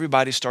for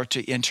everybody to start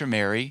to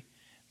intermarry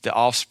the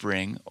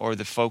offspring or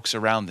the folks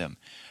around them.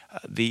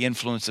 The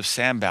influence of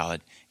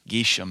Sanballat,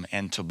 Geshem,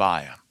 and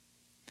Tobiah.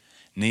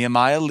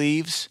 Nehemiah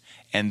leaves,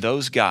 and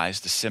those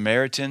guys, the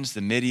Samaritans,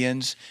 the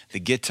Midians, the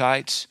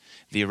Gittites,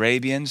 the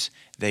Arabians,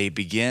 they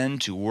begin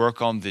to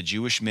work on the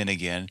Jewish men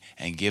again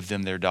and give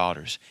them their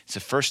daughters. It's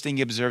the first thing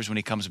he observes when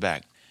he comes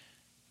back.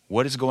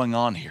 What is going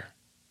on here?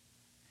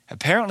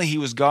 Apparently he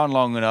was gone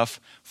long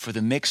enough for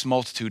the mixed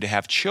multitude to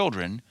have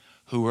children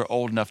who were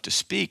old enough to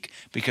speak,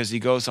 because he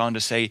goes on to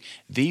say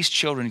these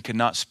children could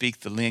not speak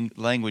the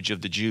language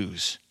of the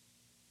Jews,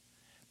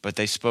 but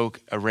they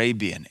spoke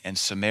Arabian and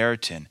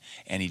Samaritan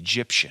and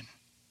Egyptian.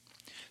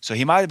 So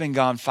he might have been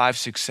gone 5,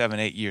 6, 7,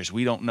 8 years.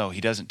 We don't know.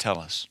 He doesn't tell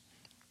us.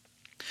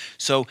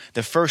 So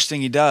the first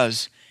thing he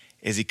does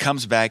is he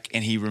comes back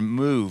and he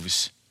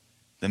removes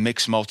the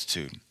mixed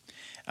multitude.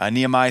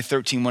 Nehemiah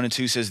 13:1 and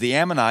 2 says, the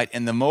Ammonite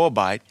and the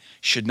Moabite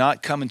should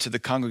not come into the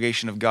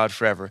congregation of God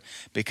forever,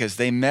 because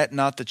they met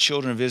not the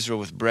children of Israel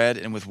with bread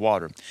and with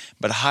water,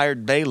 but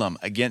hired Balaam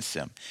against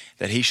them,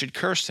 that he should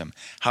curse them.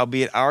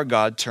 Howbeit our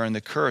God turned the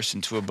curse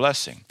into a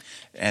blessing.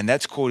 And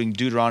that's quoting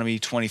Deuteronomy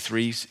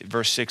 23,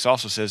 verse 6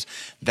 also says,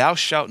 thou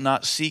shalt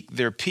not seek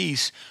their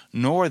peace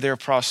nor their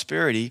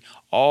prosperity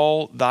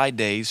all thy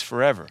days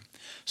forever.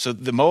 So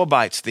the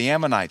Moabites, the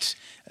Ammonites,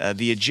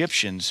 the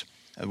Egyptians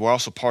were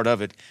also part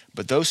of it.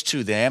 But those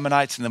two, the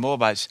Ammonites and the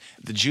Moabites,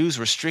 the Jews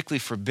were strictly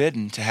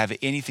forbidden to have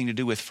anything to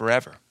do with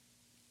forever.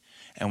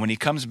 And when he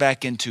comes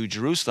back into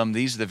Jerusalem,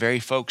 these are the very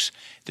folks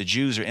the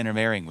Jews are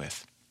intermarrying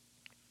with.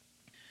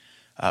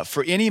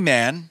 For any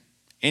man,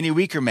 any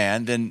weaker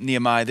man than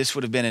Nehemiah, this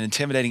would have been an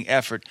intimidating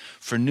effort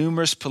for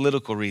numerous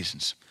political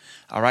reasons.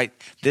 All right,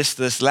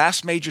 this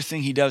last major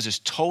thing he does is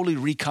totally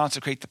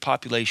reconsecrate the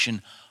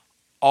population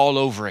all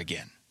over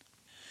again.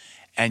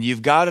 And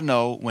you've got to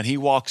know when he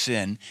walks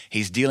in,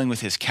 he's dealing with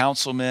his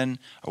councilmen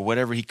or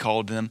whatever he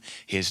called them,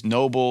 his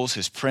nobles,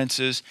 his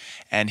princes,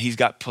 and he's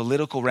got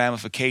political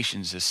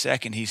ramifications the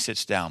second he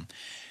sits down.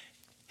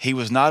 He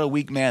was not a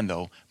weak man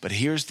though, but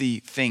here's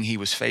the thing he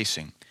was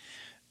facing.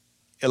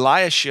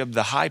 Eliashib,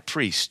 the high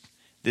priest,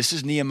 this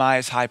is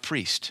Nehemiah's high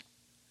priest.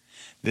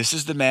 This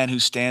is the man who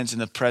stands in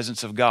the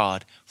presence of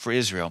God for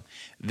Israel.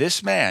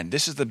 This man,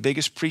 this is the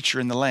biggest preacher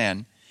in the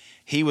land.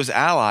 He was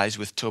allies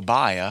with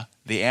Tobiah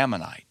the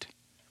Ammonite.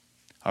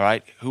 All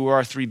right, who are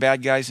our three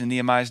bad guys in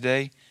Nehemiah's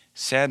day?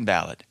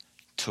 Sanballat,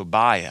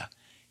 Tobiah,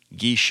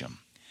 Geshem.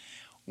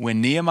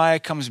 When Nehemiah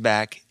comes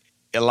back,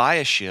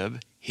 Eliashib,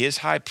 his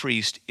high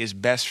priest, is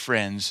best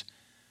friends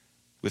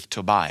with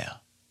Tobiah.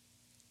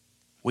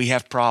 We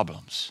have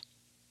problems.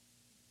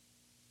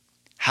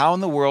 How in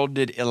the world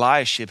did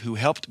Eliashib, who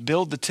helped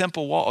build the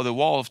temple wall, or the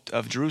wall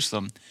of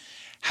Jerusalem,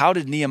 how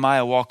did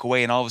Nehemiah walk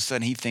away and all of a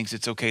sudden he thinks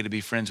it's okay to be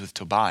friends with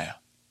Tobiah?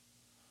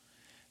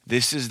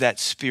 This is that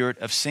spirit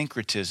of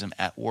syncretism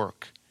at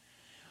work.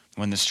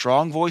 When the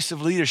strong voice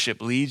of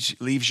leadership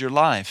leaves your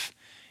life,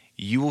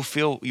 you'll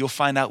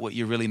find out what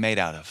you're really made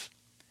out of.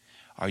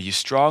 Are you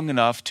strong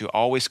enough to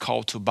always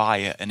call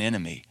Tobiah an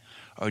enemy?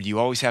 Or do you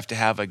always have to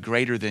have a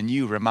greater than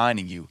you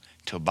reminding you,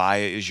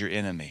 Tobiah is your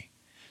enemy.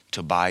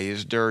 Tobiah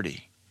is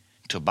dirty.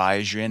 Tobiah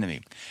is your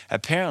enemy.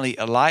 Apparently,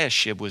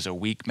 Eliashib was a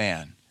weak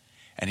man,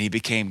 and he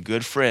became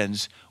good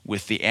friends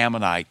with the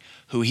Ammonite,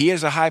 who he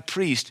as a high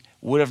priest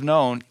would have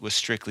known was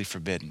strictly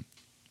forbidden.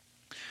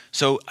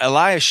 So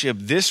Eliashib,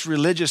 this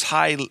religious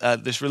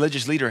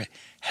leader,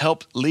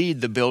 helped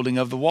lead the building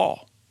of the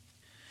wall.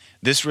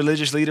 This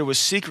religious leader was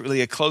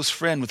secretly a close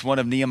friend with one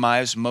of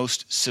Nehemiah's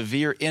most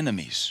severe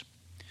enemies.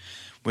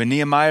 When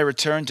Nehemiah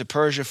returned to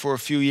Persia for a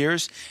few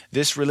years,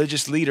 this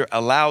religious leader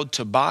allowed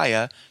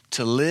Tobiah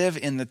to live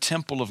in the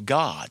temple of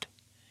God,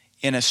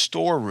 in a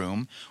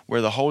storeroom where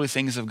the holy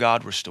things of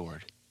God were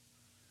stored.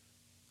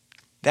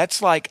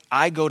 That's like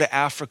I go to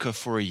Africa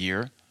for a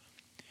year,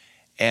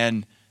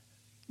 and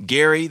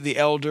Gary the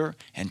elder,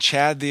 and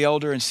Chad the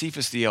elder, and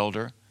Cephas the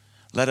elder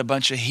let a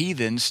bunch of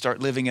heathens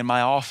start living in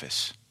my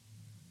office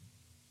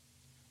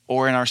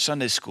or in our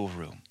Sunday school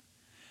room.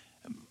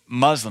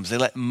 Muslims, they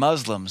let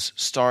Muslims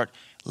start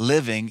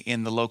living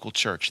in the local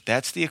church.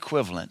 That's the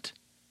equivalent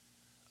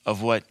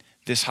of what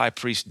this high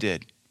priest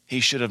did. He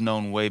should have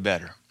known way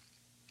better.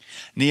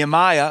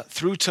 Nehemiah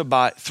threw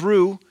Tobiah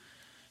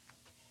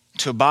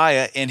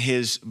and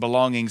his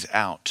belongings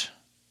out,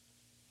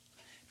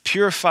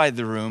 purified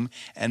the room,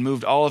 and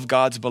moved all of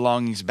God's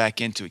belongings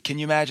back into it. Can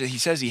you imagine? He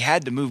says he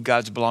had to move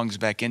God's belongings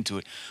back into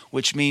it,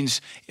 which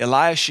means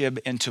Eliashib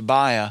and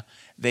Tobiah,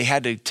 they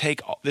had to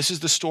take, this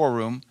is the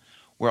storeroom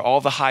where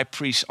all the high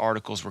priest's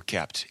articles were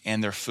kept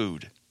and their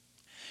food.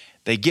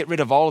 They get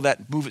rid of all of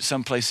that, move it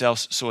someplace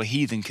else so a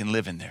heathen can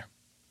live in there.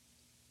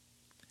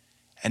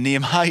 And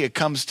Nehemiah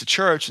comes to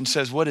church and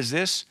says, what is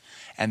this?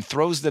 And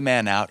throws the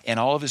man out, and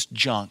all of his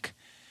junk.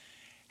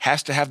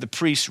 Has to have the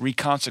priests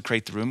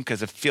reconsecrate the room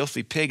because a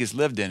filthy pig has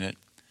lived in it,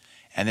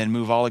 and then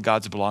move all of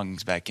God's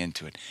belongings back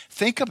into it.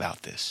 Think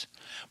about this.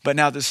 But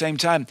now at the same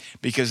time,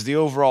 because the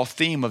overall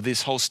theme of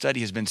this whole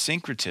study has been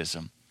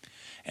syncretism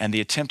and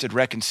the attempted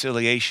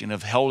reconciliation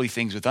of holy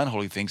things with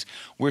unholy things,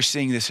 we're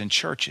seeing this in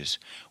churches.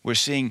 We're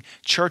seeing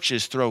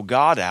churches throw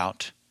God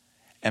out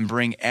and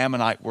bring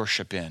Ammonite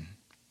worship in,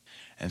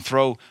 and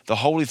throw the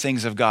holy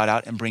things of God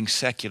out and bring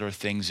secular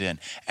things in,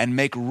 and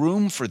make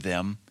room for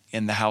them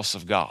in the house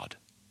of God.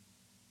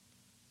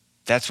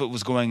 That's what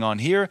was going on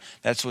here.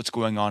 That's what's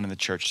going on in the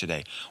church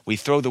today. We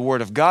throw the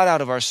word of God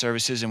out of our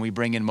services and we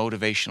bring in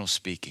motivational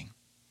speaking.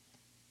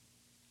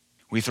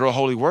 We throw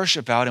holy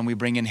worship out and we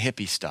bring in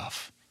hippie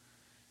stuff.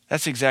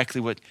 That's exactly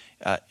what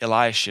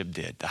Eliashib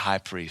did, the high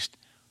priest,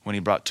 when he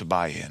brought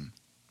Tobiah in.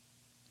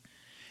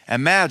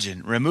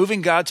 Imagine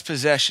removing God's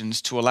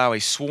possessions to allow a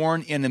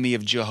sworn enemy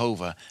of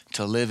Jehovah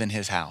to live in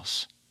his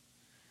house.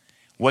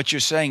 What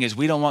you're saying is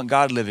we don't want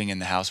God living in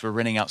the house. We're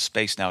renting out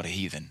space now to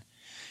heathen.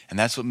 And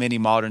that's what many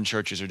modern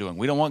churches are doing.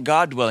 We don't want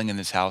God dwelling in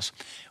this house.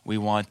 We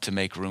want to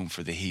make room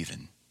for the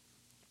heathen.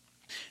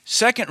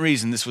 Second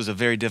reason this was a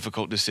very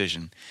difficult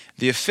decision.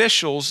 The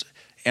officials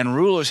and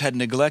rulers had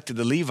neglected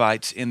the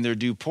Levites in their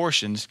due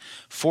portions,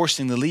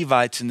 forcing the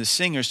Levites and the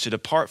singers to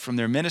depart from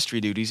their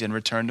ministry duties and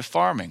return to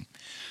farming.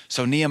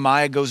 So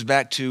Nehemiah goes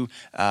back to,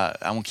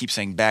 I won't keep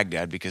saying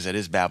Baghdad because that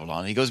is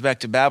Babylon. He goes back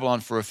to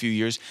Babylon for a few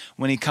years.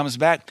 When he comes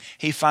back,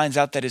 he finds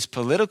out that his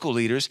political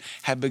leaders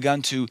had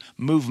begun to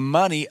move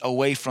money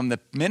away from the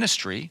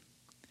ministry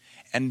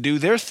and do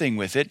their thing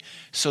with it,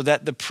 so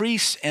that the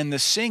priests and the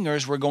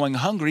singers were going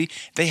hungry.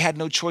 They had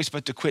no choice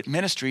but to quit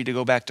ministry to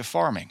go back to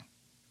farming.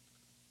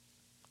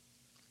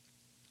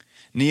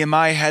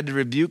 Nehemiah had to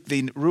rebuke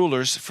the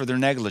rulers for their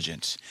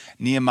negligence.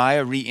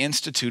 Nehemiah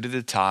reinstituted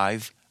the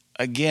tithe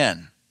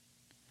again.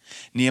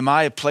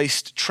 Nehemiah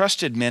placed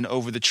trusted men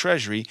over the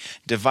treasury,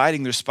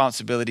 dividing the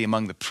responsibility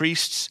among the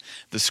priests,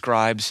 the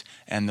scribes,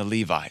 and the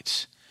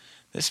Levites.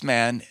 This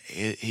man,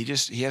 he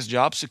has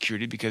job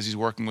security because he's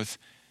working with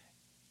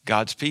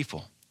God's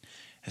people.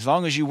 As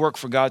long as you work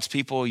for God's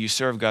people, you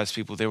serve God's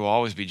people, there will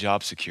always be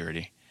job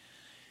security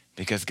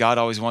because God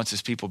always wants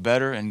his people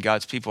better, and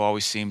God's people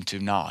always seem to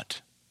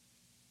not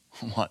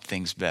want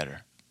things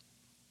better.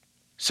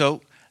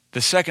 So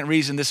the second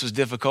reason this was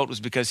difficult was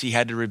because he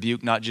had to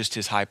rebuke not just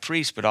his high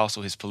priest, but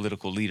also his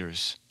political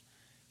leaders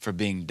for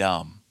being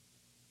dumb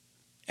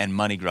and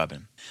money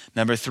grubbing.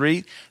 Number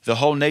 3, the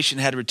whole nation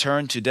had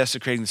returned to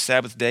desecrating the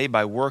Sabbath day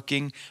by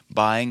working,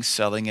 buying,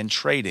 selling, and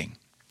trading.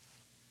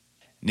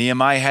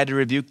 Nehemiah had to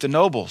rebuke the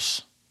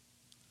nobles.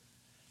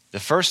 The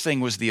first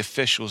thing was the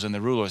officials and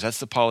the rulers. That's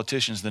the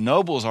politicians. The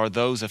nobles are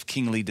those of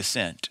kingly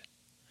descent,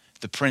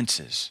 the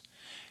princes.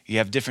 You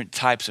have different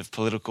types of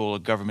political or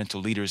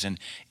governmental leaders in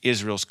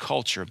Israel's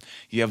culture.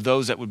 You have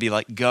those that would be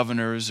like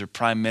governors or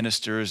prime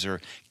ministers or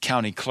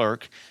county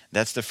clerk.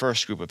 That's the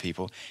first group of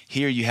people.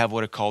 Here you have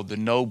what are called the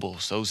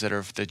nobles, those that are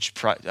of the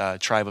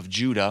tribe of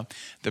Judah,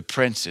 the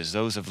princes,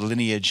 those of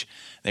lineage.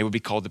 They would be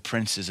called the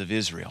princes of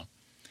Israel.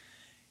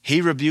 He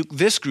rebuked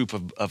this group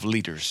of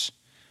leaders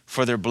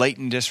for their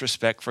blatant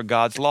disrespect for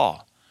God's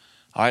law.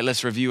 All right,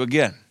 let's review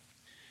again.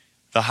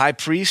 The high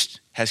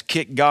priest has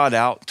kicked God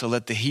out to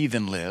let the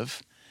heathen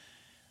live.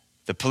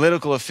 The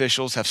political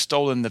officials have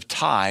stolen the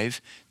tithe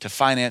to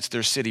finance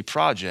their city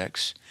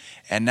projects.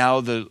 And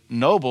now the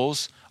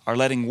nobles are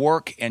letting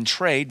work and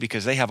trade,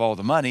 because they have all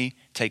the money,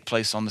 take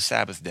place on the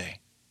Sabbath day.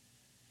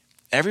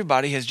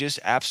 Everybody has just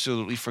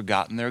absolutely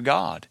forgotten their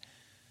God.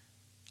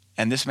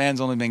 And this man's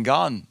only been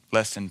gone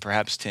less than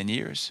perhaps 10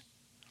 years.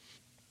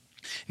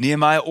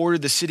 Nehemiah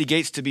ordered the city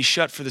gates to be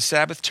shut for the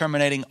Sabbath,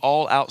 terminating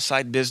all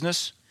outside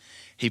business.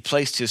 He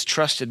placed his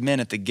trusted men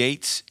at the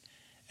gates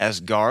as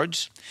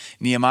guards.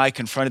 Nehemiah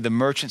confronted the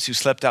merchants who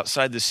slept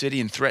outside the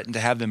city and threatened to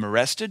have them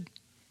arrested.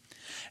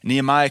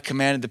 Nehemiah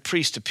commanded the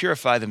priests to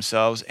purify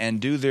themselves and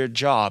do their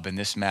job in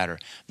this matter.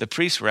 The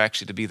priests were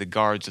actually to be the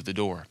guards of the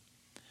door.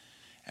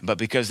 But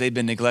because they'd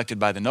been neglected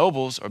by the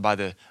nobles or by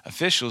the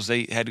officials,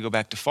 they had to go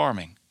back to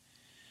farming.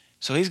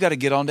 So he's got to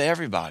get on to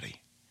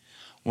everybody.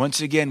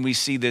 Once again, we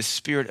see this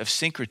spirit of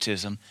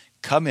syncretism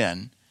come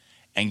in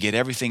and get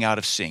everything out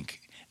of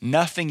sync.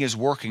 Nothing is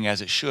working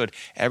as it should.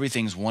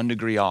 Everything's 1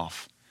 degree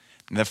off.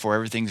 And therefore,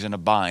 everything's in a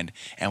bind.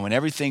 And when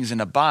everything's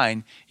in a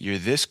bind, you're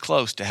this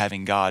close to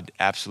having God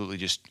absolutely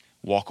just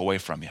walk away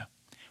from you,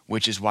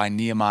 which is why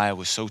Nehemiah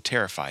was so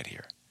terrified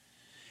here.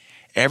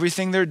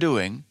 Everything they're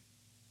doing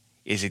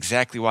is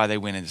exactly why they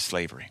went into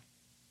slavery,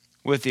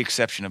 with the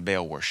exception of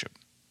Baal worship.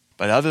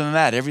 But other than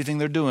that, everything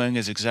they're doing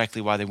is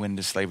exactly why they went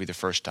into slavery the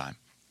first time.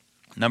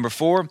 Number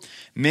 4,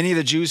 many of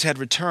the Jews had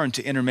returned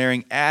to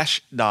intermarrying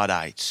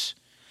Ashdodites,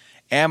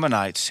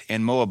 Ammonites,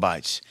 and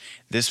Moabites.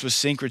 This was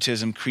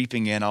syncretism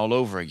creeping in all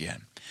over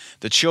again.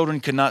 The children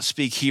could not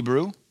speak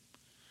Hebrew,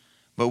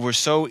 but were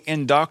so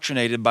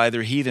indoctrinated by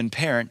their heathen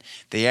parent,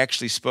 they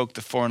actually spoke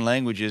the foreign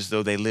languages,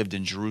 though they lived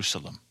in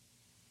Jerusalem.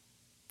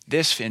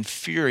 This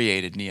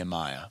infuriated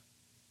Nehemiah,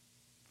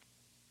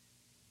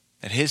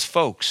 that his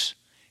folks,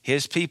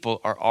 his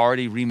people, are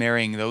already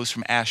remarrying those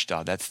from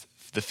Ashdod. That's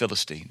the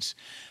Philistines.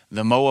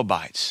 The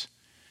Moabites,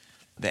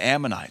 the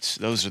Ammonites,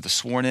 those are the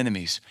sworn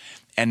enemies.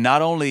 And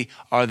not only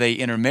are they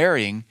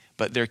intermarrying,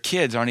 but their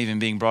kids aren't even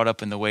being brought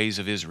up in the ways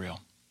of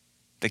Israel.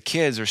 The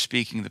kids are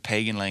speaking the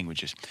pagan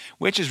languages,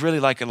 which is really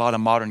like a lot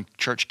of modern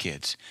church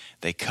kids.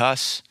 They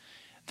cuss,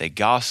 they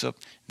gossip,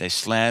 they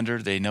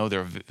slander, they know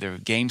their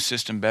game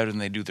system better than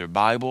they do their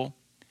Bible,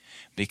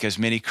 because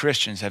many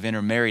Christians have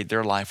intermarried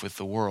their life with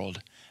the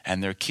world,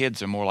 and their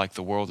kids are more like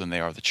the world than they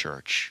are the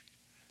church.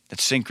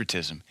 That's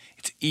syncretism.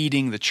 It's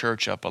eating the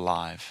church up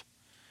alive.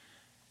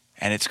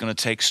 And it's going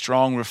to take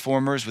strong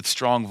reformers with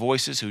strong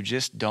voices who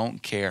just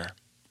don't care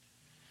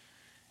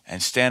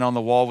and stand on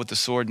the wall with the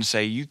sword and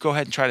say, you go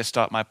ahead and try to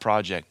stop my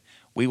project.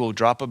 We will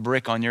drop a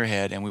brick on your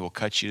head and we will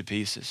cut you to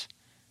pieces.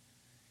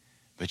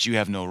 But you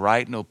have no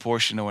right, no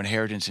portion, no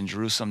inheritance in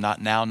Jerusalem,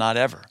 not now, not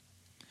ever.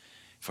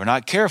 If we're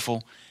not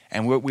careful,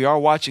 and we are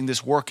watching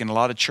this work in a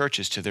lot of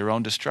churches to their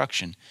own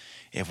destruction,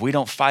 if we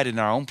don't fight it in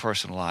our own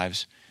personal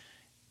lives,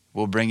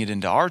 we'll bring it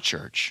into our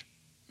church,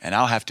 and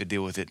I'll have to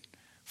deal with it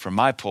from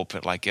my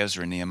pulpit like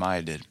Ezra and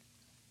Nehemiah did.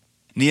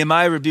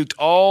 Nehemiah rebuked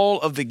all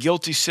of the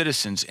guilty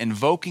citizens,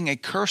 invoking a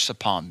curse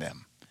upon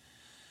them.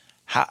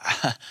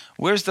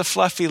 Where's the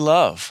fluffy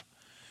love?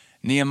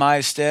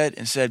 Nehemiah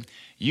said,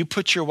 you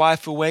put your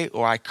wife away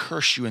or I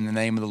curse you in the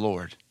name of the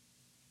Lord.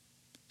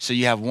 So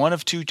you have one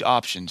of two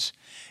options.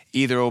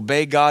 Either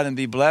obey God and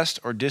be blessed,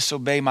 or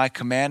disobey my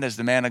command as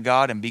the man of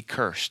God and be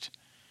cursed.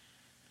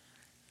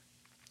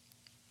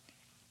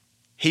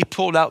 He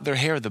pulled out their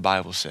hair, the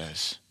Bible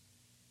says.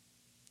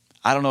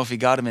 I don't know if he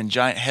got them in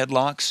giant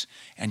headlocks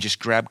and just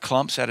grabbed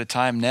clumps at a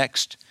time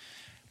next,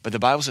 but the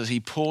Bible says he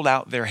pulled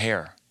out their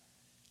hair.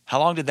 How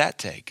long did that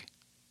take?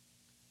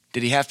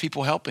 Did he have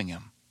people helping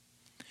him?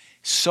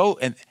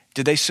 And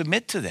did they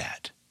submit to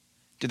that?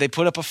 Did they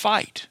put up a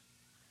fight?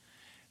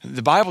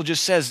 The Bible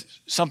just says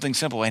something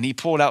simple, and he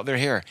pulled out their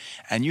hair.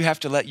 And you have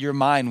to let your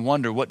mind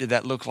wonder, what did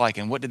that look like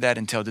and what did that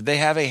entail? Did they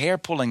have a hair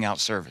pulling out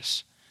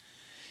service?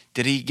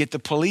 Did he get the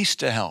police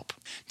to help?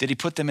 Did he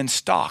put them in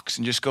stocks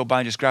and just go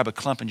by and just grab a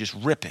clump and just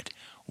rip it,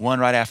 one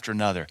right after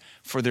another,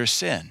 for their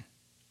sin?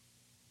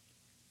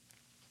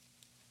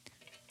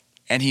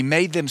 And he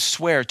made them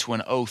swear to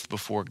an oath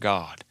before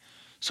God.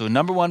 So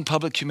number one,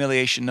 public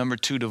humiliation. Number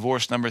two,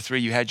 divorce. Number three,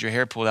 you had your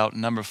hair pulled out.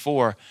 And number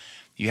four,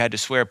 you had to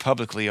swear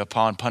publicly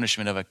upon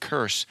punishment of a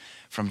curse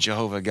from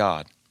Jehovah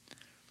God.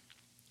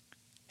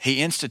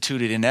 He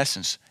instituted, in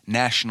essence,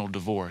 national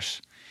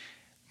divorce.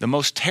 The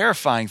most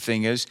terrifying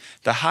thing is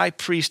the high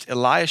priest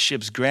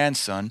Eliashib's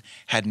grandson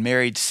had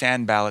married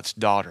Sanballat's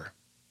daughter.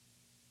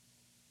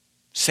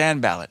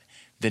 Sanballat,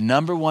 the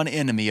number one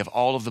enemy of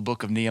all of the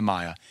book of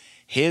Nehemiah,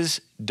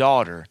 his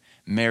daughter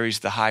marries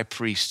the high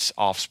priest's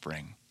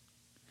offspring.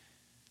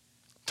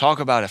 Talk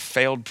about a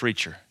failed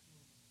preacher.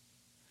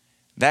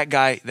 That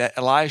guy, that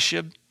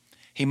Eliashib,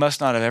 he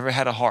must not have ever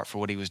had a heart for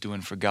what he was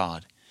doing for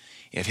God.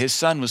 If his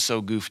son was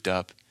so goofed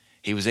up,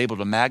 he was able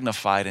to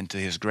magnify it into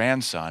his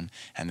grandson,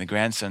 and the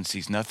grandson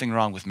sees nothing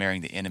wrong with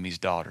marrying the enemy's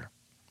daughter.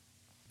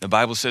 The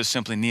Bible says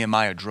simply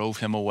Nehemiah drove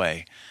him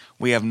away.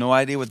 We have no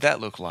idea what that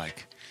looked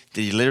like.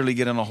 Did he literally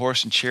get on a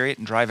horse and chariot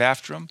and drive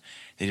after him?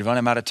 Did he run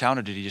him out of town,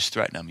 or did he just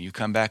threaten him? You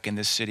come back in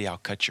this city, I'll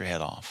cut your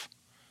head off.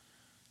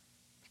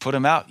 Put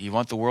him out. You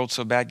want the world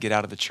so bad, get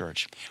out of the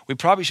church. We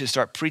probably should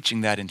start preaching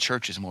that in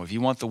churches more. If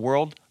you want the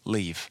world,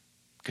 leave,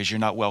 because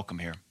you're not welcome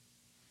here.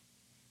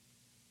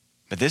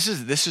 But this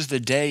is the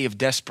day of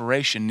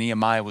desperation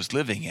Nehemiah was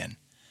living in.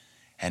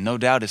 And no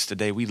doubt it's the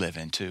day we live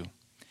in too.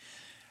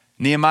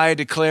 Nehemiah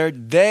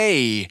declared,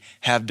 they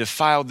have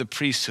defiled the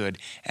priesthood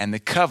and the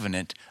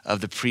covenant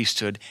of the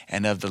priesthood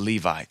and of the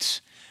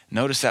Levites.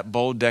 Notice that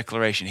bold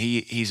declaration.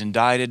 He's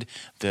indicted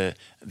the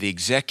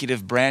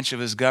executive branch of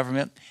his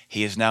government.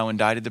 He has now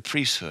indicted the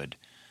priesthood,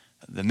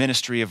 the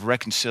ministry of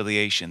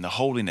reconciliation, the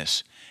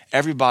holiness.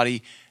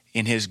 Everybody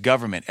in his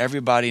government,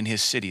 everybody in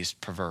his city is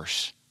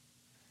perverse.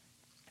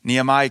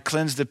 Nehemiah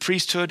cleansed the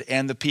priesthood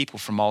and the people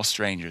from all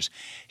strangers.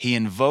 He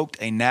invoked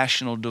a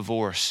national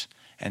divorce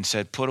and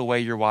said, put away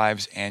your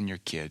wives and your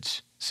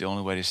kids. It's the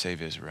only way to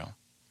save Israel.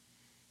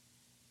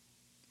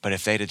 But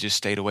if they'd have just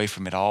stayed away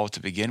from it all to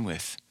begin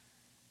with,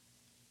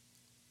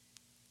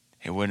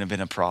 it wouldn't have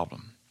been a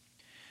problem.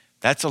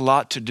 That's a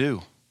lot to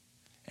do,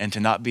 and to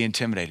not be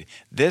intimidated.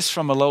 This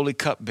from a lowly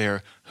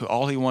cupbearer who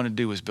all he wanted to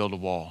do was build a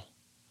wall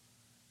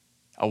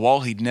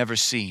he'd never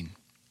seen,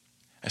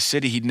 a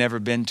city he'd never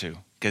been to,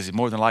 because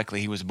more than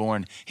likely he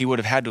would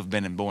have had to have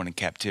been born in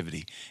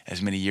captivity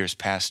as many years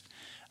past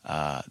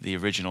the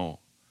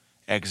original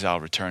exile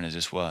return as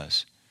this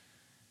was.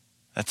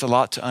 That's a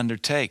lot to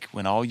undertake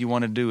when all you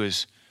want to do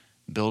is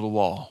build a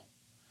wall.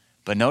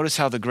 But notice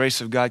how the grace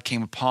of God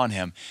came upon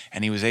him,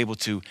 and he was able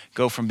to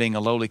go from being a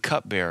lowly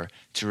cupbearer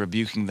to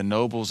rebuking the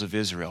nobles of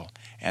Israel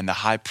and the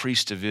high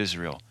priest of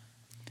Israel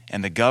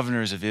and the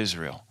governors of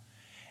Israel,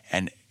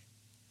 and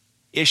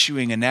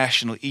issuing a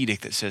national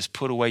edict that says,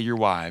 put away your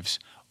wives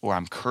or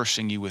I'm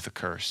cursing you with a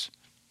curse.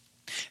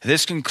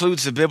 This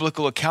concludes the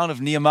biblical account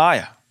of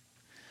Nehemiah.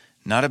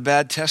 Not a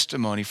bad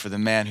testimony for the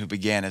man who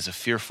began as a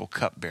fearful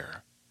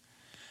cupbearer,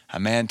 a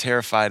man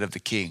terrified of the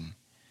king.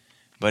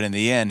 But in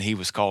the end, he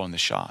was calling the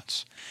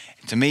shots.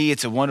 To me,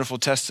 it's a wonderful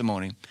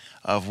testimony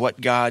of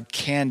what God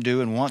can do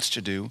and wants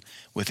to do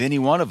with any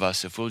one of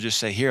us if we'll just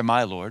say, here,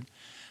 my Lord.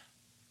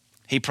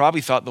 He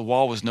probably thought the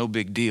wall was no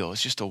big deal.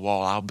 It's just a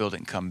wall. I'll build it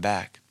and come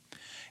back.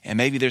 And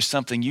maybe there's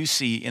something you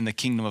see in the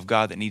kingdom of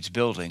God that needs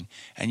building,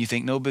 and you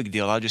think, no big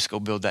deal. I'll just go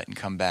build that and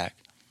come back.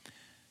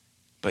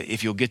 But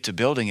if you'll get to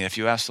building it, if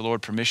you ask the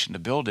Lord permission to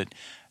build it,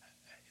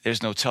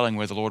 there's no telling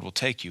where the Lord will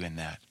take you in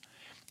that.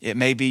 It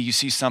may be you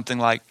see something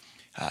like,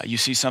 you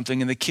see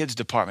something in the kids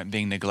department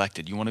being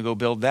neglected. You want to go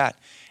build that.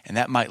 And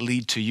that might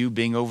lead to you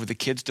being over the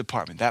kids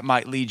department. That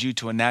might lead you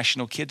to a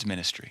national kids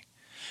ministry.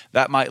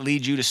 That might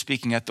lead you to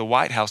speaking at the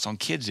White House on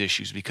kids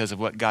issues because of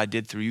what God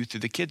did through you through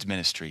the kids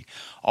ministry.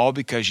 All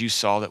because you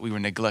saw that we were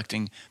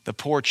neglecting the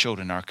poor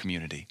children in our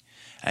community.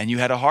 And you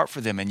had a heart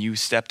for them, and you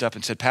stepped up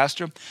and said,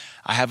 Pastor,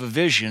 I have a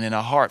vision and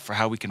a heart for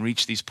how we can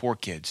reach these poor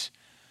kids.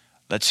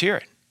 Let's hear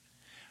it.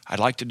 I'd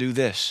like to do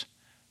this.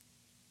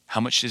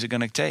 How much is it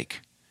going to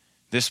take?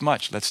 This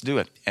much, let's do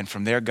it. And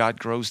from there, God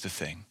grows the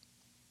thing.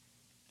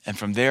 And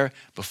from there,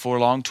 before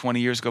long, 20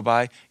 years go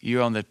by,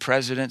 you're on the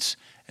president's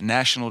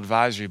National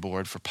Advisory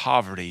Board for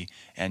Poverty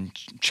and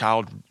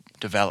Child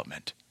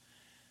Development.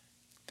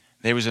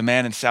 There was a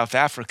man in South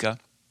Africa,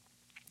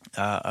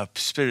 a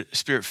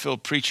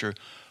spirit-filled preacher,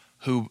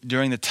 who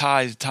during the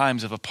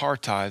times of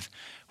apartheid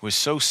was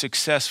so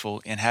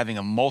successful in having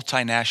a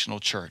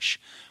multinational church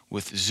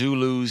with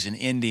Zulus and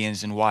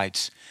Indians and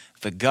whites.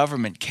 The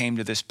government came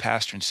to this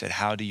pastor and said,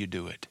 how do you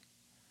do it?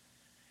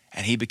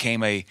 And he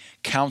became a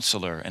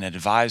counselor and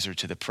advisor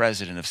to the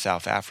president of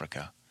South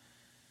Africa.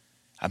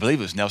 I believe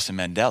it was Nelson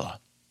Mandela,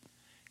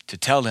 to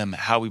tell him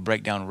how we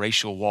break down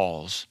racial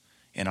walls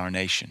in our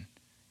nation.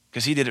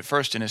 Because he did it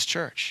first in his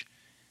church.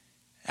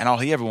 And all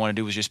he ever wanted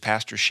to do was just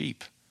pasture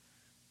sheep.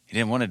 He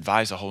didn't want to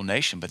advise a whole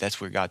nation, but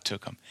that's where God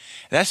took him.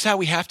 That's how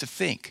we have to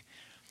think.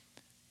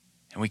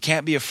 And we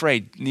can't be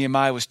afraid.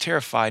 Nehemiah was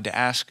terrified to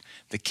ask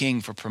the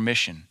king for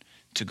permission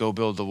to go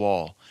build the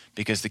wall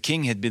because the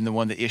king had been the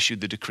one that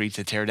issued the decree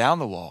to tear down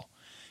the wall.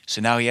 So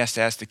now he has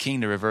to ask the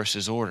king to reverse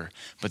his order.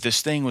 But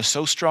this thing was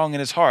so strong in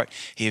his heart,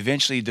 he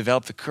eventually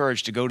developed the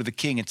courage to go to the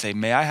king and say,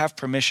 "May I have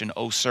permission,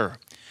 O sir,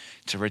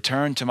 to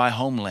return to my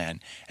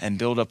homeland and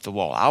build up the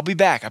wall? I'll be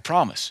back, I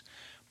promise,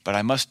 but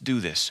I must do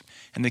this."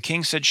 And the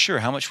king said, "Sure,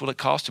 how much will it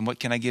cost and what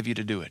can I give you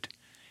to do it?"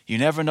 You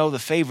never know the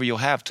favor you'll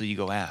have till you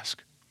go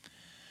ask.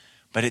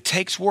 But it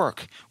takes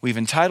work. We've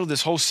entitled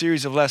this whole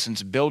series of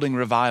lessons, Building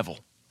Revival.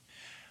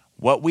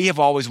 What we have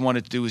always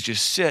wanted to do is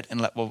just sit and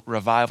let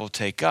revival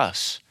take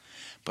us.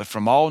 But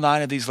from all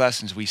 9 of these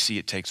lessons, we see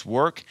it takes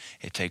work,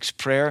 it takes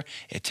prayer,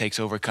 it takes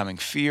overcoming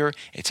fear,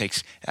 it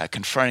takes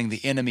confronting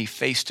the enemy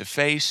face to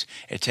face,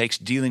 it takes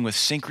dealing with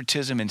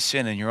syncretism and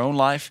sin in your own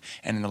life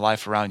and in the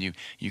life around you.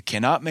 You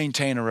cannot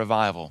maintain a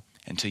revival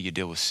until you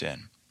deal with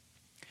sin.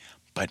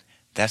 But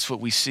that's what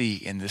we see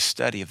in this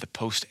study of the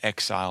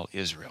post-exile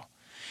Israel.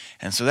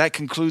 And so that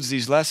concludes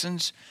these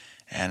lessons,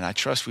 and I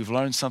trust we've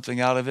learned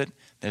something out of it.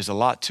 There's a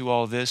lot to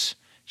all this.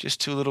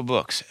 Just 2 little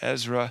books,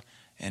 Ezra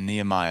and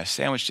Nehemiah.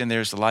 Sandwiched in there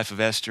is the life of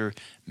Esther,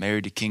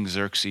 married to King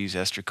Xerxes.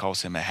 Esther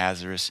calls him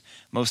Ahasuerus.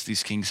 Most of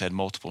these kings had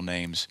multiple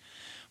names.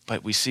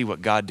 But we see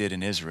what God did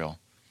in Israel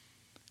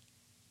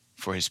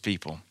for his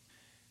people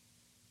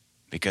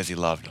because he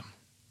loved them.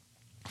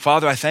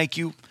 Father, I thank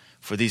you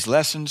for these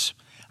lessons.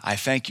 I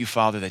thank you,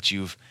 Father, that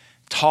you've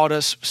taught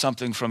us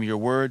something from your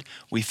word.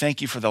 We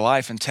thank you for the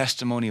life and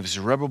testimony of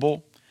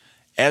Zerubbabel,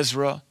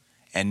 Ezra,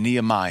 and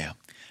Nehemiah.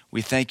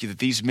 We thank you that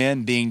these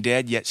men, being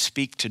dead, yet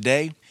speak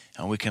today,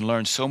 and we can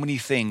learn so many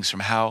things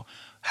from how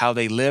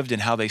they lived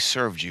and how they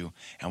served you,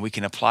 and we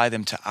can apply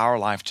them to our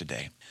life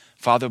today.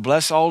 Father,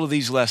 bless all of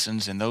these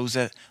lessons and those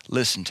that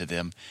listen to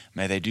them.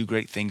 May they do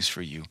great things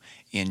for you.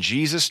 In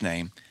Jesus'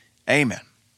 name, amen.